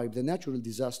describe the natural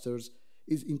disasters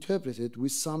is interpreted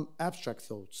with some abstract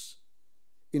thoughts.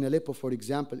 In Aleppo, for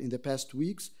example, in the past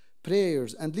weeks,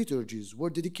 prayers and liturgies were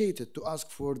dedicated to ask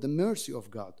for the mercy of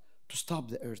God to stop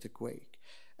the earthquake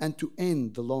and to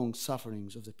end the long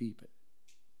sufferings of the people.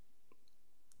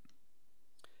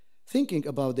 Thinking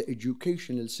about the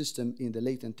educational system in the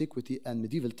late antiquity and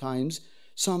medieval times,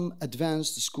 some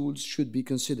advanced schools should be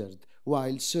considered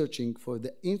while searching for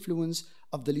the influence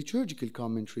of the liturgical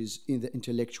commentaries in the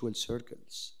intellectual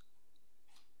circles.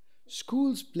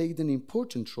 Schools played an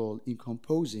important role in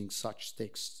composing such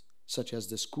texts, such as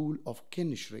the School of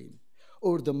Kenishrin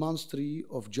or the Monastery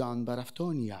of John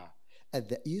Baraftonia at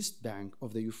the east bank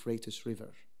of the Euphrates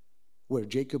River, where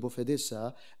Jacob of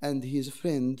Edessa and his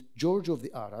friend George of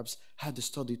the Arabs had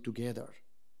studied together.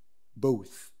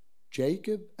 Both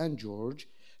Jacob and George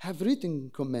have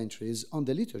written commentaries on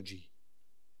the liturgy.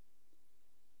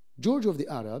 George of the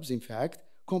Arabs, in fact,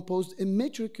 composed a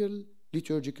metrical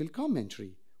liturgical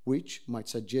commentary, which might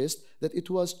suggest that it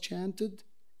was chanted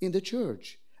in the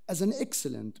church as an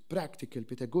excellent practical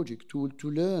pedagogic tool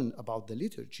to learn about the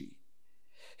liturgy.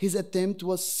 His attempt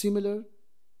was similar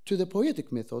to the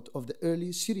poetic method of the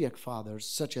early Syriac Fathers,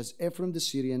 such as Ephraim the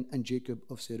Syrian and Jacob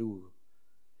of Serug.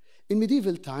 In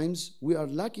medieval times, we are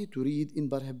lucky to read in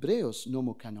Bar Hebreos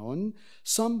Nomocanon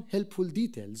some helpful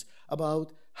details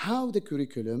about how the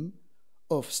curriculum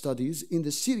of studies in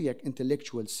the Syriac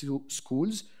intellectual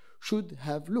schools should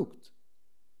have looked.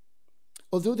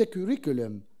 Although the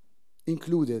curriculum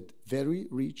included very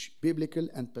rich biblical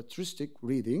and patristic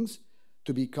readings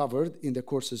to be covered in the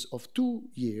courses of 2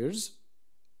 years,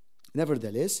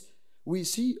 nevertheless, we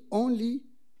see only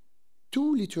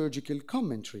 2 liturgical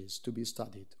commentaries to be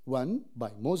studied, one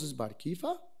by Moses Bar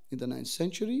Kifa in the 9th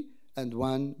century and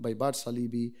one by Bar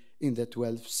Salibi in the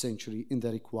 12th century in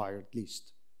the required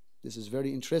list. This is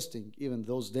very interesting, even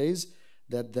those days,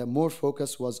 that the more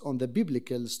focus was on the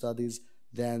biblical studies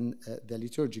than the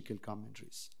liturgical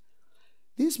commentaries.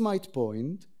 This might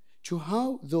point to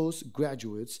how those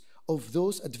graduates of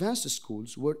those advanced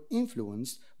schools were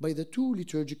influenced by the 2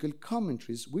 liturgical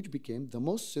commentaries which became the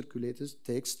most circulated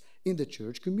text in the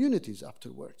church communities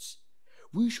afterwards.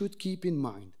 We should keep in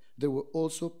mind there were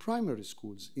also primary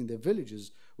schools in the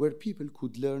villages where people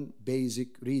could learn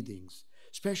basic readings,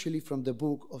 especially from the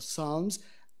book of Psalms,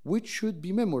 which should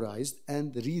be memorized,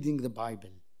 and reading the Bible.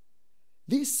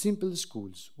 These simple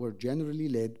schools were generally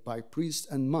led by priests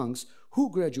and monks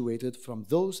who graduated from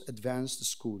those advanced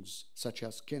schools, such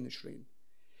as Kenishrin.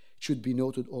 It should be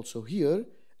noted also here,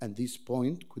 and this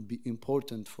point could be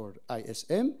important for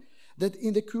ISM, that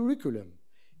in the curriculum,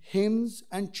 hymns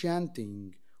and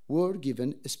chanting were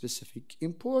given a specific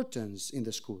importance in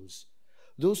the schools.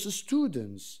 Those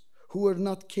students who were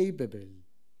not capable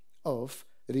of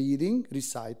reading,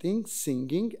 reciting,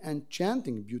 singing, and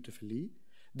chanting beautifully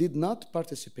did not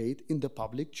participate in the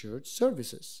public church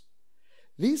services.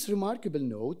 This remarkable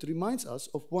note reminds us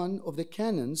of one of the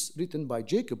canons written by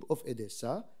Jacob of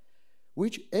Edessa,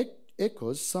 which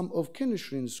echoes some of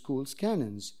Kenishrin school's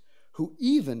canons, who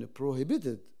even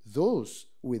prohibited those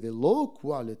with a low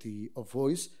quality of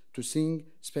voice to sing,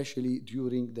 especially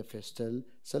during the festal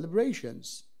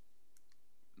celebrations.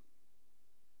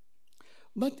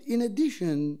 But in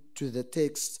addition to the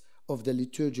texts of the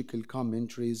liturgical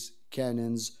commentaries,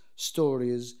 canons,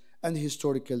 stories, and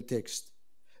historical texts,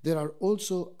 there are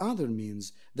also other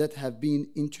means that have been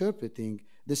interpreting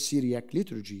the Syriac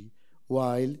liturgy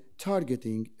while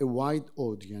targeting a wide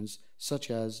audience,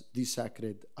 such as the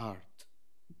sacred art.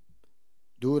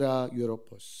 Dura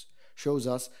Europos shows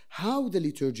us how the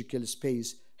liturgical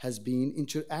space has been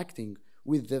interacting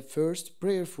with the first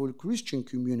prayerful Christian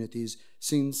communities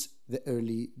since the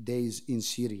early days in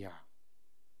Syria.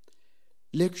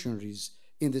 Lectionaries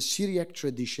in the Syriac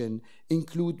tradition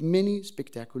include many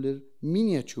spectacular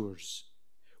miniatures,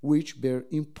 which bear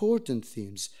important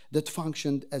themes that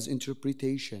functioned as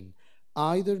interpretation,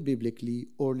 either biblically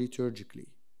or liturgically.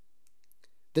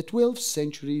 The 12th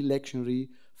century lectionary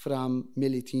from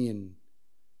Melitene,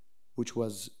 which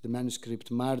was the manuscript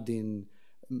Mardin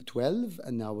 12,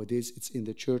 and nowadays it's in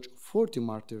the Church of 40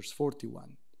 Martyrs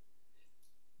 41.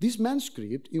 This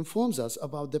manuscript informs us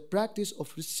about the practice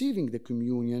of receiving the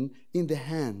communion in the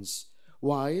hands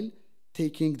while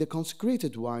taking the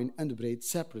consecrated wine and bread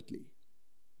separately.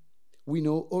 We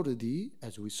know already,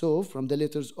 as we saw from the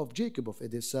letters of Jacob of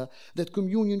Edessa, that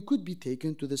communion could be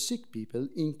taken to the sick people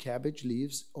in cabbage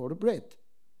leaves or bread.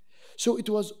 So it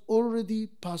was already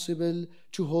possible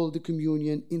to hold the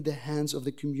communion in the hands of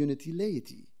the community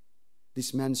laity.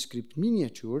 This manuscript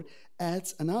miniature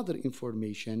adds another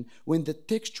information when the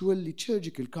textual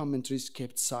liturgical commentaries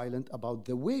kept silent about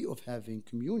the way of having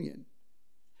communion.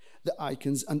 The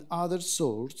icons and other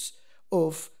sorts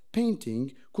of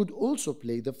painting could also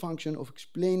play the function of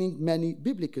explaining many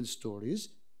biblical stories,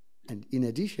 and in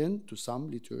addition to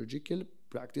some liturgical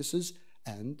practices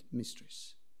and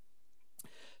mysteries.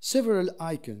 Several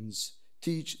icons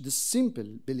teach the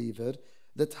simple believer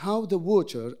that how the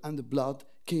water and the blood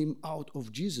came out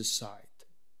of Jesus' side.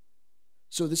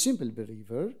 So the simple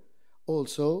believer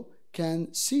also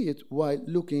can see it while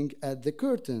looking at the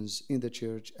curtains in the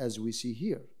church, as we see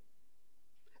here.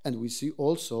 And we see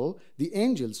also the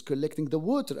angels collecting the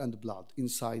water and blood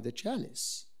inside the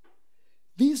chalice.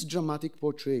 These dramatic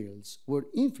portrayals were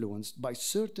influenced by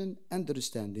certain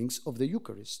understandings of the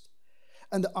Eucharist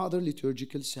and the other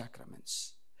liturgical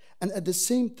sacraments, and at the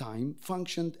same time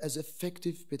functioned as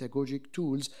effective pedagogic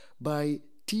tools by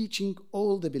teaching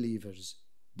all the believers,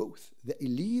 both the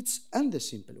elites and the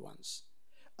simple ones,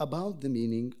 about the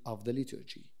meaning of the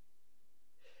liturgy.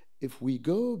 If we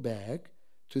go back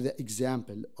to the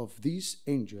example of these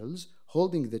angels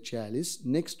holding the chalice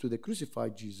next to the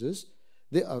crucified Jesus,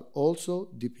 they are also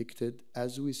depicted,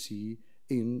 as we see,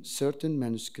 in certain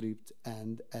manuscripts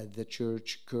and at the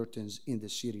church curtains in the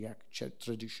Syriac Church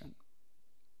tradition.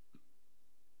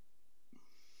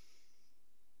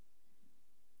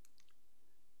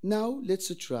 Now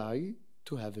let's try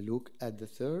to have a look at the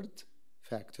third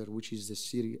factor, which is the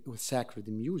sacred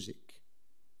music.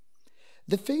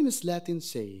 The famous Latin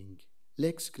saying,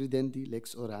 lex credendi,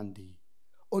 lex orandi,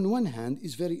 on one hand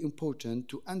is very important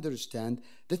to understand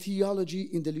the theology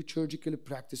in the liturgical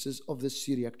practices of the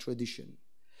Syriac tradition.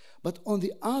 But on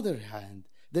the other hand,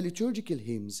 the liturgical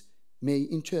hymns may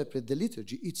interpret the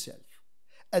liturgy itself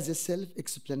as a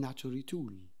self-explanatory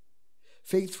tool.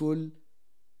 Faithful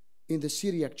in the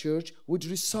Syriac Church would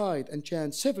recite and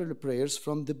chant several prayers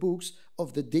from the books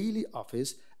of the daily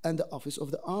office and the office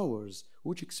of the hours,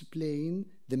 which explain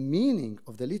the meaning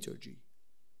of the liturgy.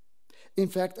 In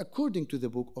fact, according to the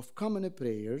Book of Common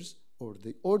Prayers, or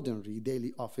the ordinary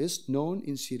daily office, known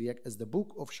in Syriac as the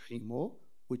Book of Shimo,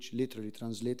 which literally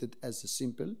translated as the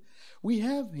simple, we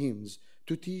have hymns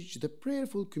to teach the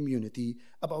prayerful community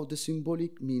about the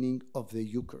symbolic meaning of the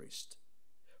Eucharist.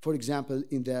 For example,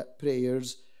 in the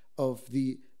prayers of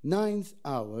the 9th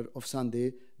hour of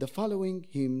Sunday, the following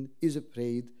hymn is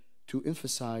prayed to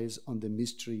emphasize on the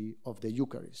mystery of the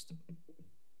Eucharist.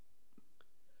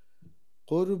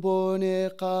 قربان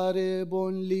قرب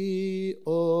لي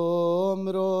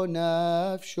أمر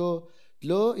نفشو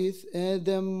لو إث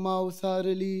أدم موثر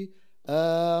لي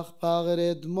أخ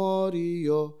بغرد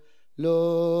موريو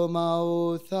لو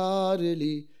موثر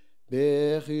لي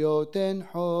بخيوتن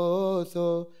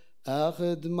حوثو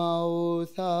أخد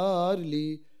موثر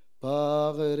لي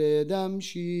بغردم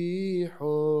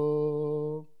شيحو.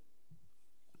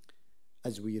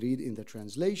 As we read in the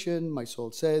translation, my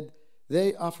soul said,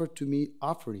 they offered to me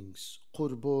offerings,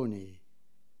 qurbone,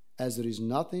 as there is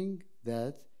nothing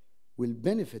that will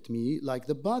benefit me like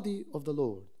the body of the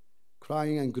Lord.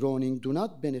 Crying and groaning do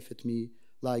not benefit me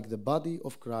like the body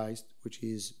of Christ, which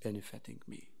is benefiting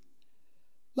me.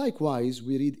 Likewise,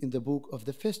 we read in the book of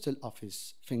the festal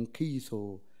office,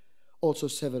 Fenkitho, also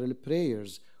several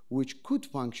prayers which could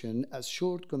function as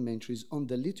short commentaries on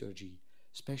the liturgy,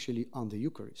 especially on the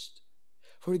Eucharist.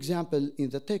 For example, in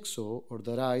the Texo, or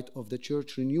the rite of the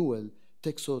church renewal,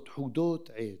 Texo Thudot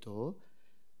Eto,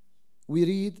 we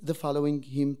read the following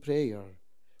hymn prayer,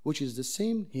 which is the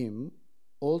same hymn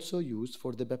also used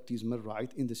for the baptismal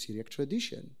rite in the Syriac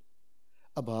tradition,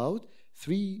 about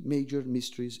three major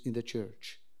mysteries in the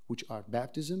church, which are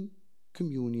baptism,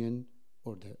 communion,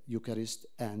 or the Eucharist,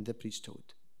 and the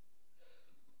priesthood.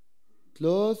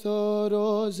 تلوثو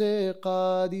روز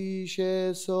قاديش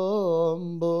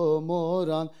صنبو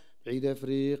موران بعيد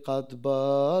فريقة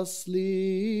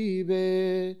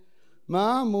بصليبه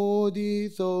معمودي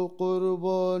ثو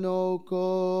قربونو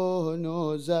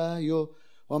كونو زايو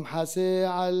ومحسي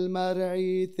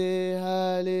عالمرعيثي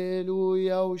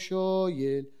هاليلويا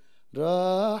وشويل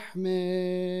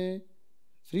رحمه.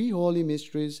 Three holy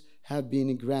mysteries have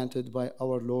been granted by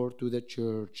our Lord to the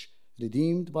Church,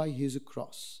 redeemed by His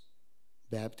cross.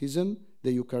 Baptism,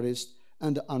 the Eucharist,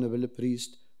 and the honorable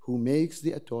priest who makes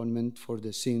the atonement for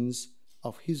the sins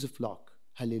of his flock.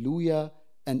 Hallelujah,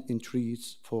 and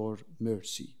entreats for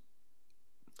mercy.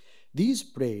 These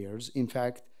prayers, in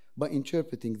fact, by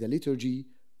interpreting the liturgy,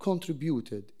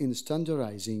 contributed in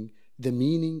standardizing the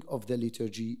meaning of the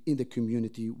liturgy in the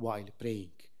community while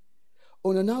praying.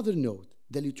 On another note,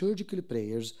 the liturgical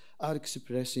prayers are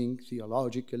expressing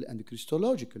theological and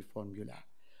Christological formula,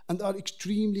 and are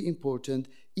extremely important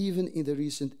even in the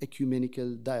recent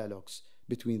ecumenical dialogues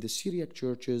between the Syriac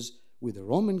churches with the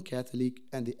Roman Catholic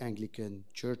and the Anglican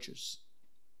churches.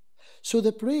 So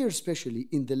the prayer, especially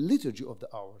in the liturgy of the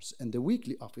hours and the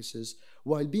weekly offices,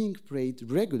 while being prayed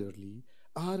regularly,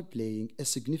 are playing a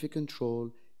significant role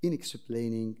in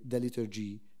explaining the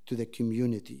liturgy to the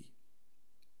community.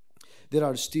 There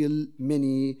are still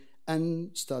many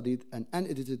unstudied and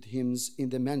unedited hymns in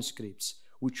the manuscripts,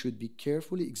 which should be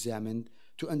carefully examined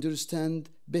to understand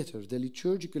better the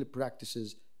liturgical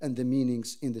practices and the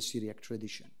meanings in the Syriac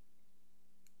tradition.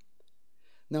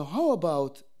 Now, how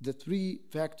about the three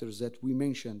factors that we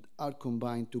mentioned are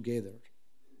combined together?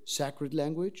 Sacred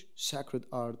language, sacred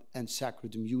art, and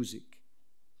sacred music.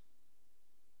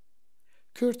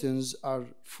 Curtains are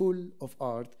full of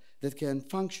art that can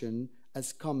function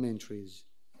as commentaries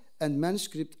and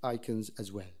manuscript icons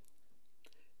as well.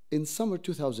 In summer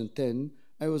 2010,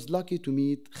 I was lucky to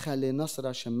meet Khale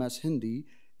Nasra Shammas Hindi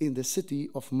in the city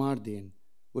of Mardin,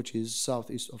 which is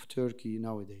southeast of Turkey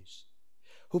nowadays,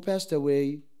 who passed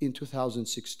away in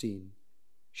 2016.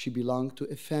 She belonged to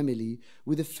a family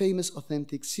with a famous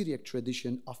authentic Syriac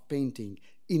tradition of painting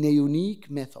in a unique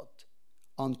method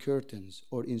on curtains,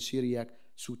 or in Syriac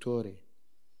sutore,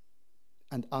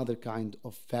 and other kind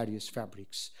of various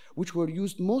fabrics, which were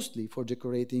used mostly for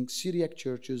decorating Syriac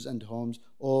churches and homes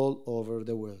all over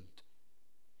the world.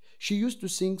 She used to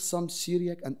sing some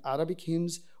Syriac and Arabic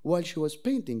hymns while she was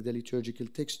painting the liturgical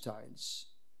textiles.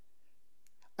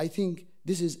 I think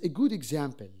this is a good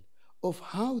example of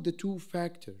how the two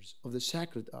factors of the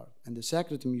sacred art and the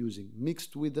sacred music,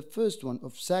 mixed with the first one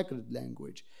of sacred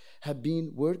language, have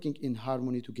been working in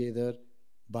harmony together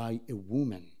by a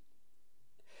woman.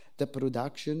 The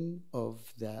production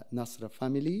of the Nasra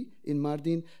family in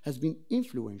Mardin has been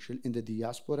influential in the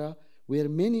diaspora, where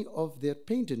many of their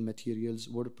painted materials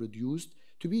were produced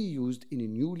to be used in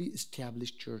newly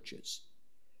established churches.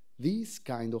 This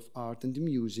kind of art and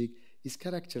music is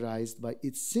characterized by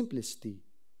its simplicity,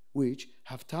 which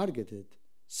have targeted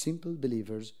simple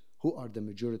believers who are the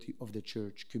majority of the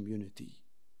church community.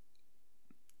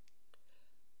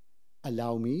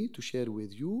 Allow me to share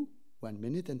with you 1.5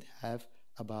 minutes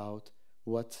about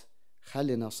what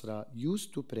Khale Nasra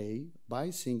used to pray by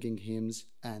singing hymns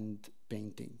and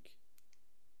painting.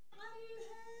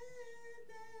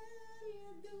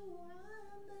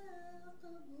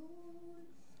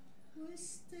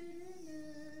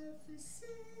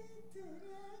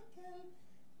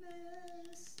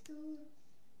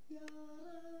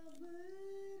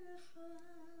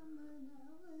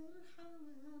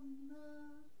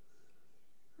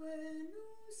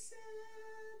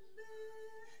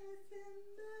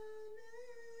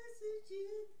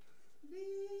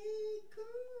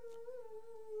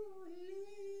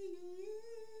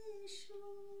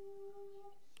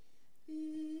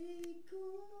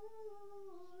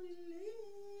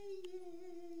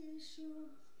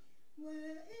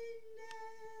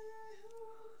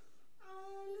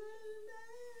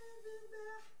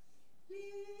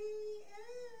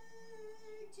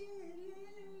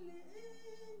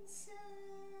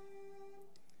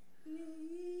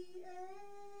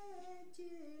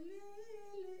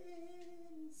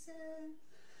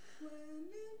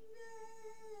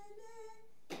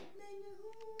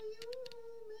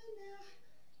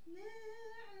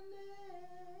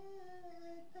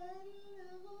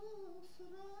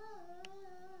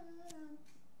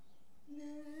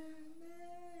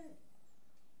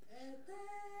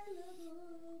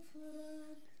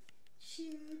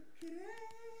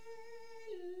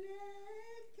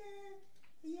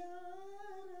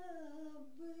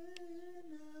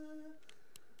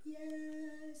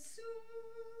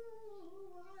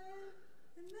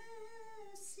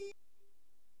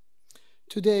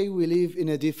 Today we live in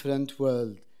a different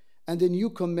world, and a new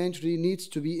commentary needs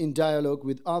to be in dialogue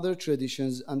with other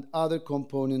traditions and other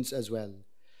components as well.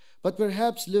 But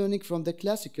perhaps learning from the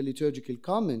classical liturgical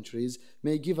commentaries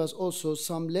may give us also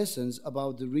some lessons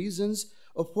about the reasons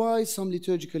of why some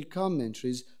liturgical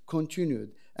commentaries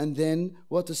continued, and then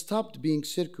what stopped being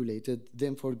circulated,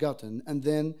 then forgotten, and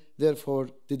then therefore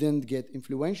didn't get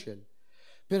influential.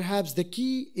 Perhaps the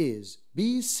key is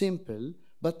be simple,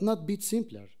 but not be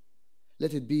simpler.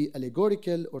 Let it be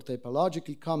allegorical or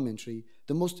typological commentary.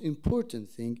 The most important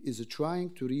thing is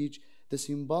trying to reach the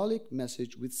symbolic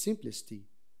message with simplicity.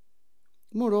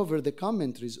 Moreover, the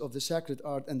commentaries of the sacred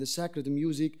art and the sacred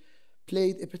music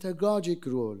played a pedagogic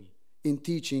role in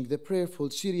teaching the prayerful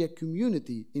Syriac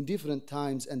community in different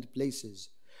times and places,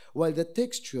 while the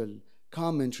textual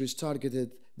commentaries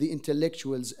targeted the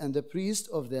intellectuals and the priests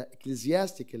of the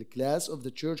ecclesiastical class of the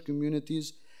church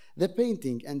communities. The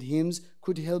painting and hymns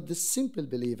could help the simple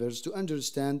believers to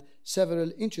understand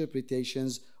several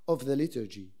interpretations of the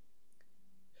liturgy.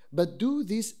 But do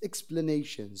these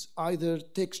explanations, either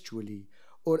textually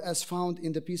or as found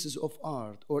in the pieces of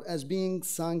art or as being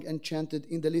sung and chanted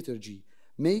in the liturgy,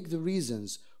 make the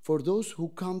reasons for those who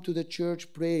come to the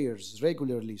church prayers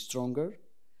regularly stronger?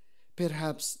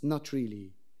 Perhaps not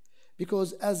really.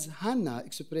 Because as Hannah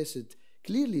expressed it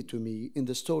clearly to me in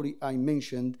the story I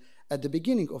mentioned at the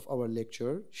beginning of our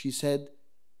lecture, she said,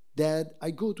 "Dad,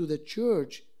 I go to the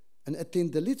church and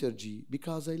attend the liturgy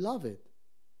because I love it."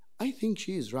 I think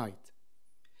she is right.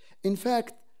 In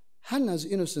fact, Hannah's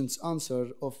innocent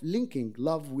answer of linking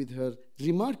love with her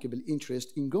remarkable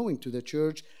interest in going to the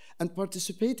church and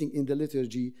participating in the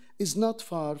liturgy is not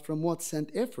far from what St.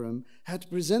 Ephraim had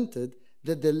presented,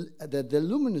 that the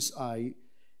luminous eye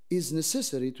is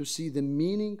necessary to see the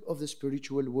meaning of the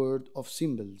spiritual world of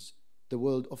symbols, the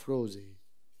world of roze.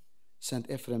 St.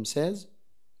 Ephraim says,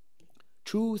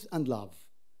 "Truth and love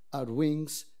are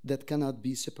wings that cannot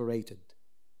be separated.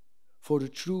 For the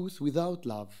truth without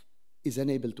love is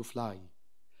unable to fly.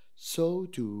 So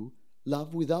too,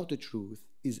 love without the truth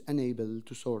is unable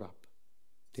to soar up.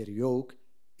 Their yoke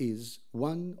is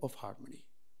one of harmony."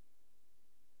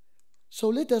 So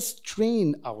let us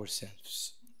train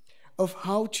ourselves of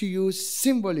how to use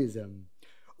symbolism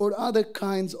or other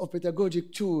kinds of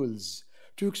pedagogic tools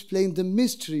to explain the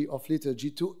mystery of liturgy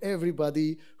to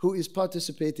everybody who is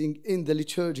participating in the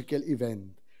liturgical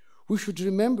event. We should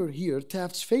remember here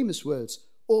Taft's famous words,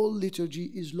 "All liturgy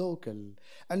is local,"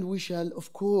 and we shall,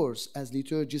 of course, as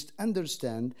liturgists,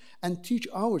 understand and teach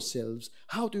ourselves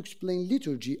how to explain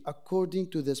liturgy according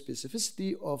to the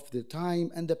specificity of the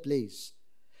time and the place.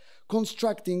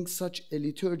 Constructing such a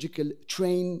liturgical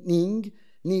training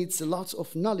needs lots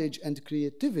of knowledge and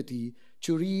creativity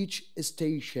to reach a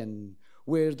station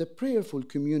where the prayerful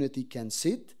community can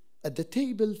sit at the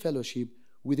table fellowship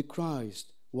with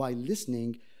Christ while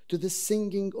listening to the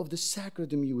singing of the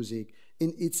sacred music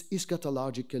in its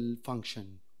eschatological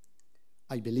function.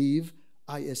 I believe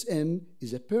ISM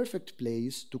is a perfect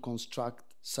place to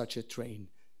construct such a train.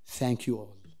 Thank you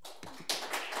all.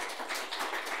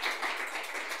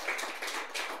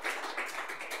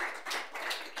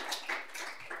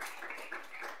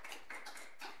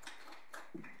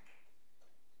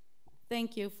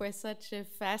 Thank you for such a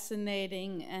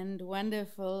fascinating and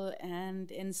wonderful and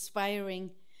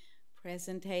inspiring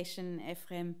presentation,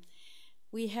 Ephraim.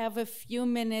 We have a few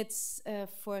minutes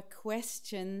for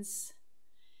questions,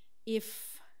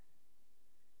 if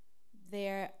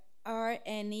there are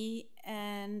any,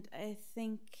 and I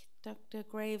think Dr.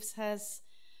 Graves has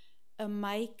a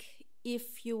mic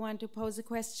if you want to pose a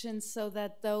question so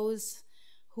that those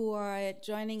who are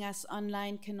joining us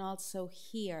online can also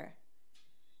hear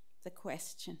the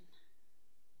question.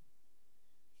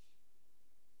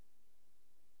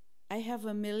 I have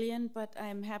a million, but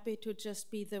I'm happy to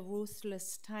just be the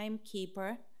ruthless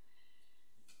timekeeper.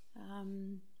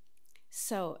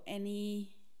 So,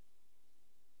 any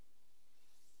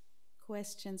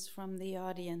questions from the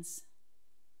audience?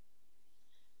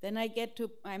 Then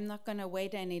I'm not going to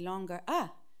wait any longer.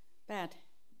 Bad.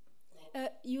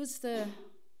 Use the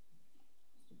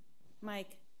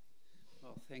mic.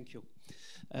 Well, thank you.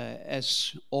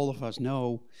 As all of us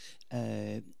know,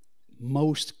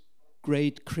 most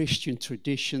great Christian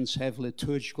traditions have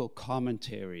liturgical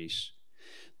commentaries.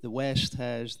 The West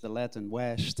has the Latin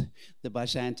West, the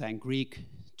Byzantine Greek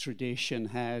tradition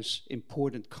has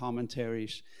important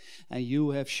commentaries, and you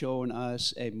have shown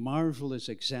us a marvelous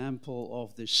example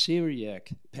of the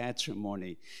Syriac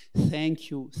patrimony. Thank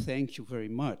you very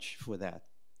much for that.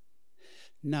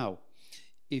 Now,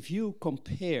 if you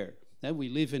compare, that we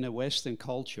live in a Western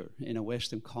culture, in a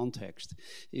Western context.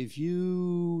 If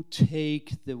you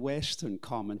take the Western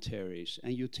commentaries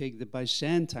and you take the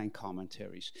Byzantine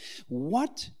commentaries,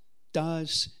 what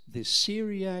does the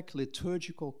Syriac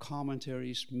liturgical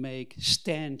commentaries make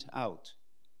stand out?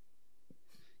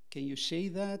 Can you say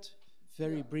that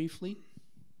very briefly?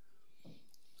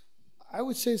 I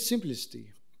would say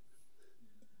simplicity.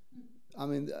 I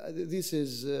mean, this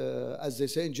is, as they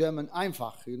say in German,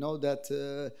 einfach, you know, that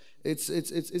it's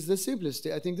the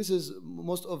simplicity. I think this is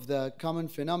most of the common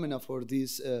phenomena for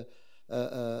these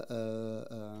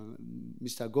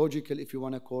mystagogical, if you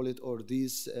want to call it, or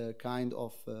these kind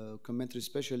of commentaries,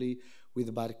 especially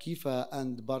with Bar Kifa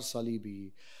and Bar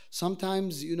Salibi.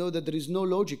 Sometimes, you know, that there is no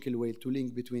logical way to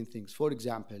link between things. For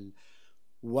example,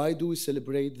 why do we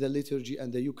celebrate the liturgy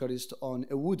and the Eucharist on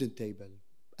a wooden table?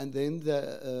 And then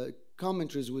the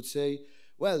commentaries would say,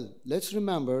 well, let's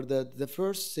remember that the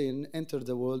first sin entered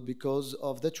the world because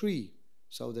of the tree,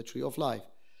 so the tree of life.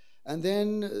 And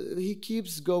then he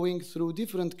keeps going through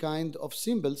different kind of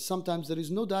symbols. Sometimes there is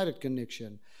no direct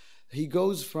connection. He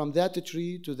goes from that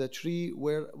tree to the tree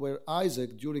where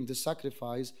Isaac, during the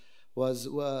sacrifice,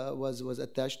 was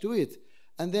attached to it.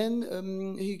 And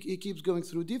then he keeps going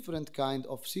through different kind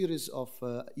of series of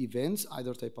events,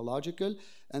 either typological,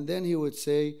 and then he would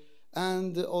say,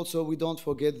 and also we don't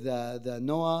forget the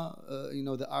Noah,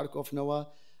 the Ark of Noah,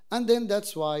 and then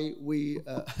that's why we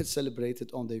celebrate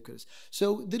it on the Eucharist.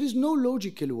 So there is no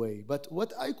logical way, but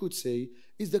what I could say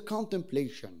is the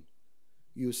contemplation.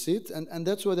 You sit, and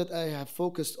that's why that I have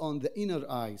focused on the inner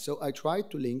eye. So I tried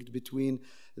to link between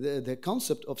the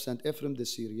concept of St. Ephraim the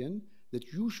Syrian,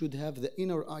 that you should have the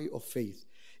inner eye of faith.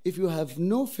 If you have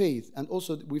no faith, and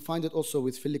also we find it also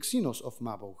with Philoxenos of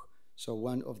Mabuch, so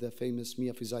one of the famous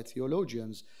Miaphysite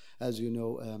theologians, as you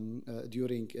know,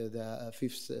 during the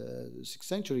 5th, 6th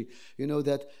century, you know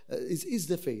that is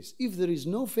the faith. If there is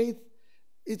no faith,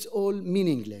 it's all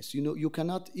meaningless. You know, you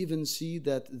cannot even see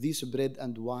that this bread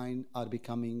and wine are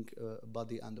becoming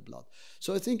body and blood.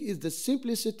 So I think it's the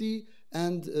simplicity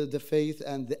and the faith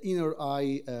and the inner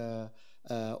eye,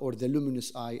 or the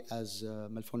luminous eye, as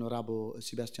Malfonorabo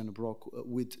Sebastian Brock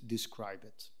would describe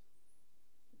it.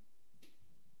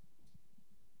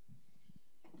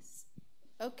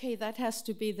 Okay, that has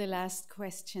to be the last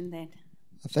question then.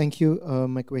 Thank you.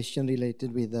 My question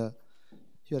related with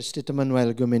your statement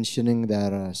while you mentioning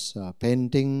there is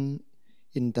painting,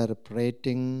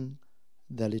 interpreting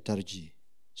the liturgy.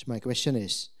 So my question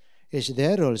is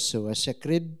there also a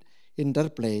sacred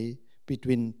interplay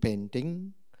between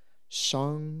painting,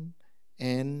 song,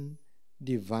 and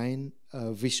divine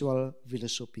visual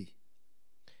philosophy?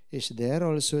 Is there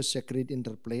also a sacred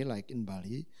interplay, like in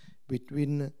Bali,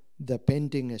 between the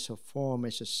painting as a form,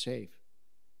 as a shape,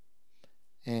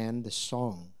 and the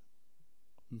song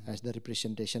as the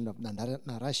representation of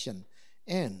narration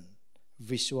and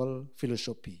visual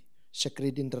philosophy?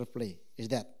 Sacred interplay, is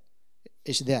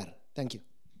there? Thank you.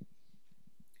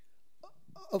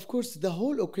 Of course, the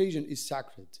whole occasion is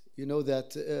sacred. You know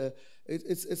that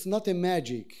it's not a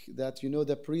magic that, you know,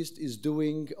 the priest is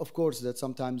doing. Of course, that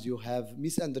sometimes you have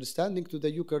misunderstanding to the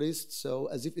Eucharist, so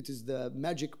as if it is the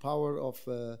magic power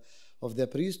of the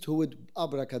priest who would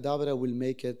abracadabra will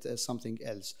make it something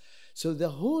else. So the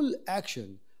whole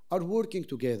action are working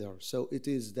together. So it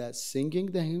is that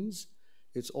singing the hymns,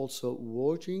 it's also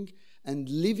watching and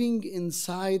living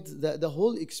inside the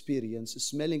whole experience,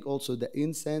 smelling also the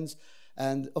incense.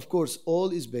 And of course, all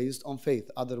is based on faith.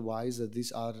 Otherwise,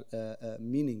 these are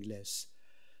meaningless.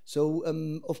 So,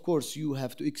 of course, you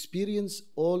have to experience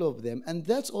all of them. And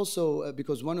that's also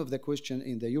because one of the questions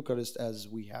in the Eucharist, as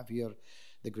we have here,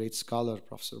 the great scholar,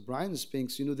 Professor Brian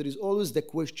Spinks, you know, there is always the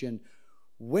question,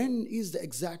 when is the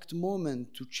exact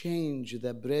moment to change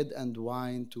the bread and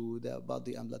wine to the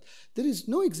body and blood? There is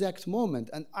no exact moment.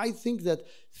 And I think that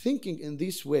thinking in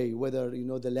this way, whether, you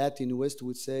know, the Latin West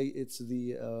would say it's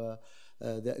the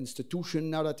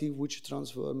institution narrative which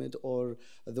transform it, or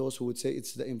those who would say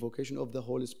it's the invocation of the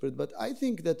Holy Spirit. But I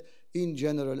think that in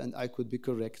general, and I could be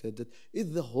corrected, that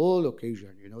it's the whole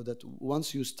occasion, you know, that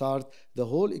once you start the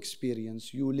whole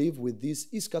experience, you live with this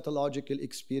eschatological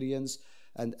experience.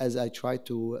 And as I try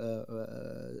to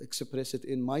express it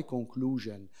in my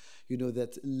conclusion, you know,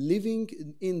 that living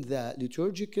in the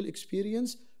liturgical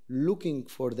experience, looking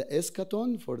for the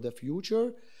eschaton, for the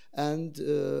future, and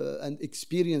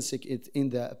experiencing it in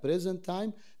the present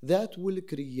time, that will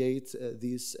create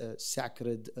this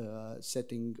sacred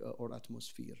setting or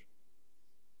atmosphere.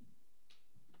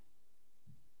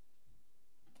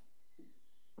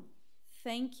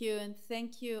 Thank you, and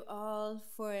thank you all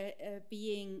for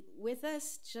being with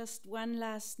us. Just one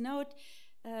last note.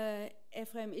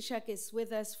 Ephraim Ishak is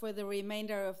with us for the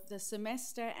remainder of the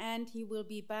semester, and he will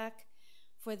be back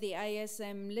for the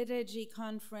ISM Liturgy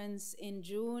Conference in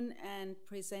June and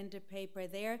present a paper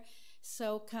there.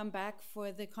 So come back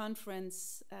for the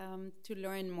conference to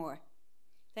learn more.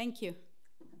 Thank you.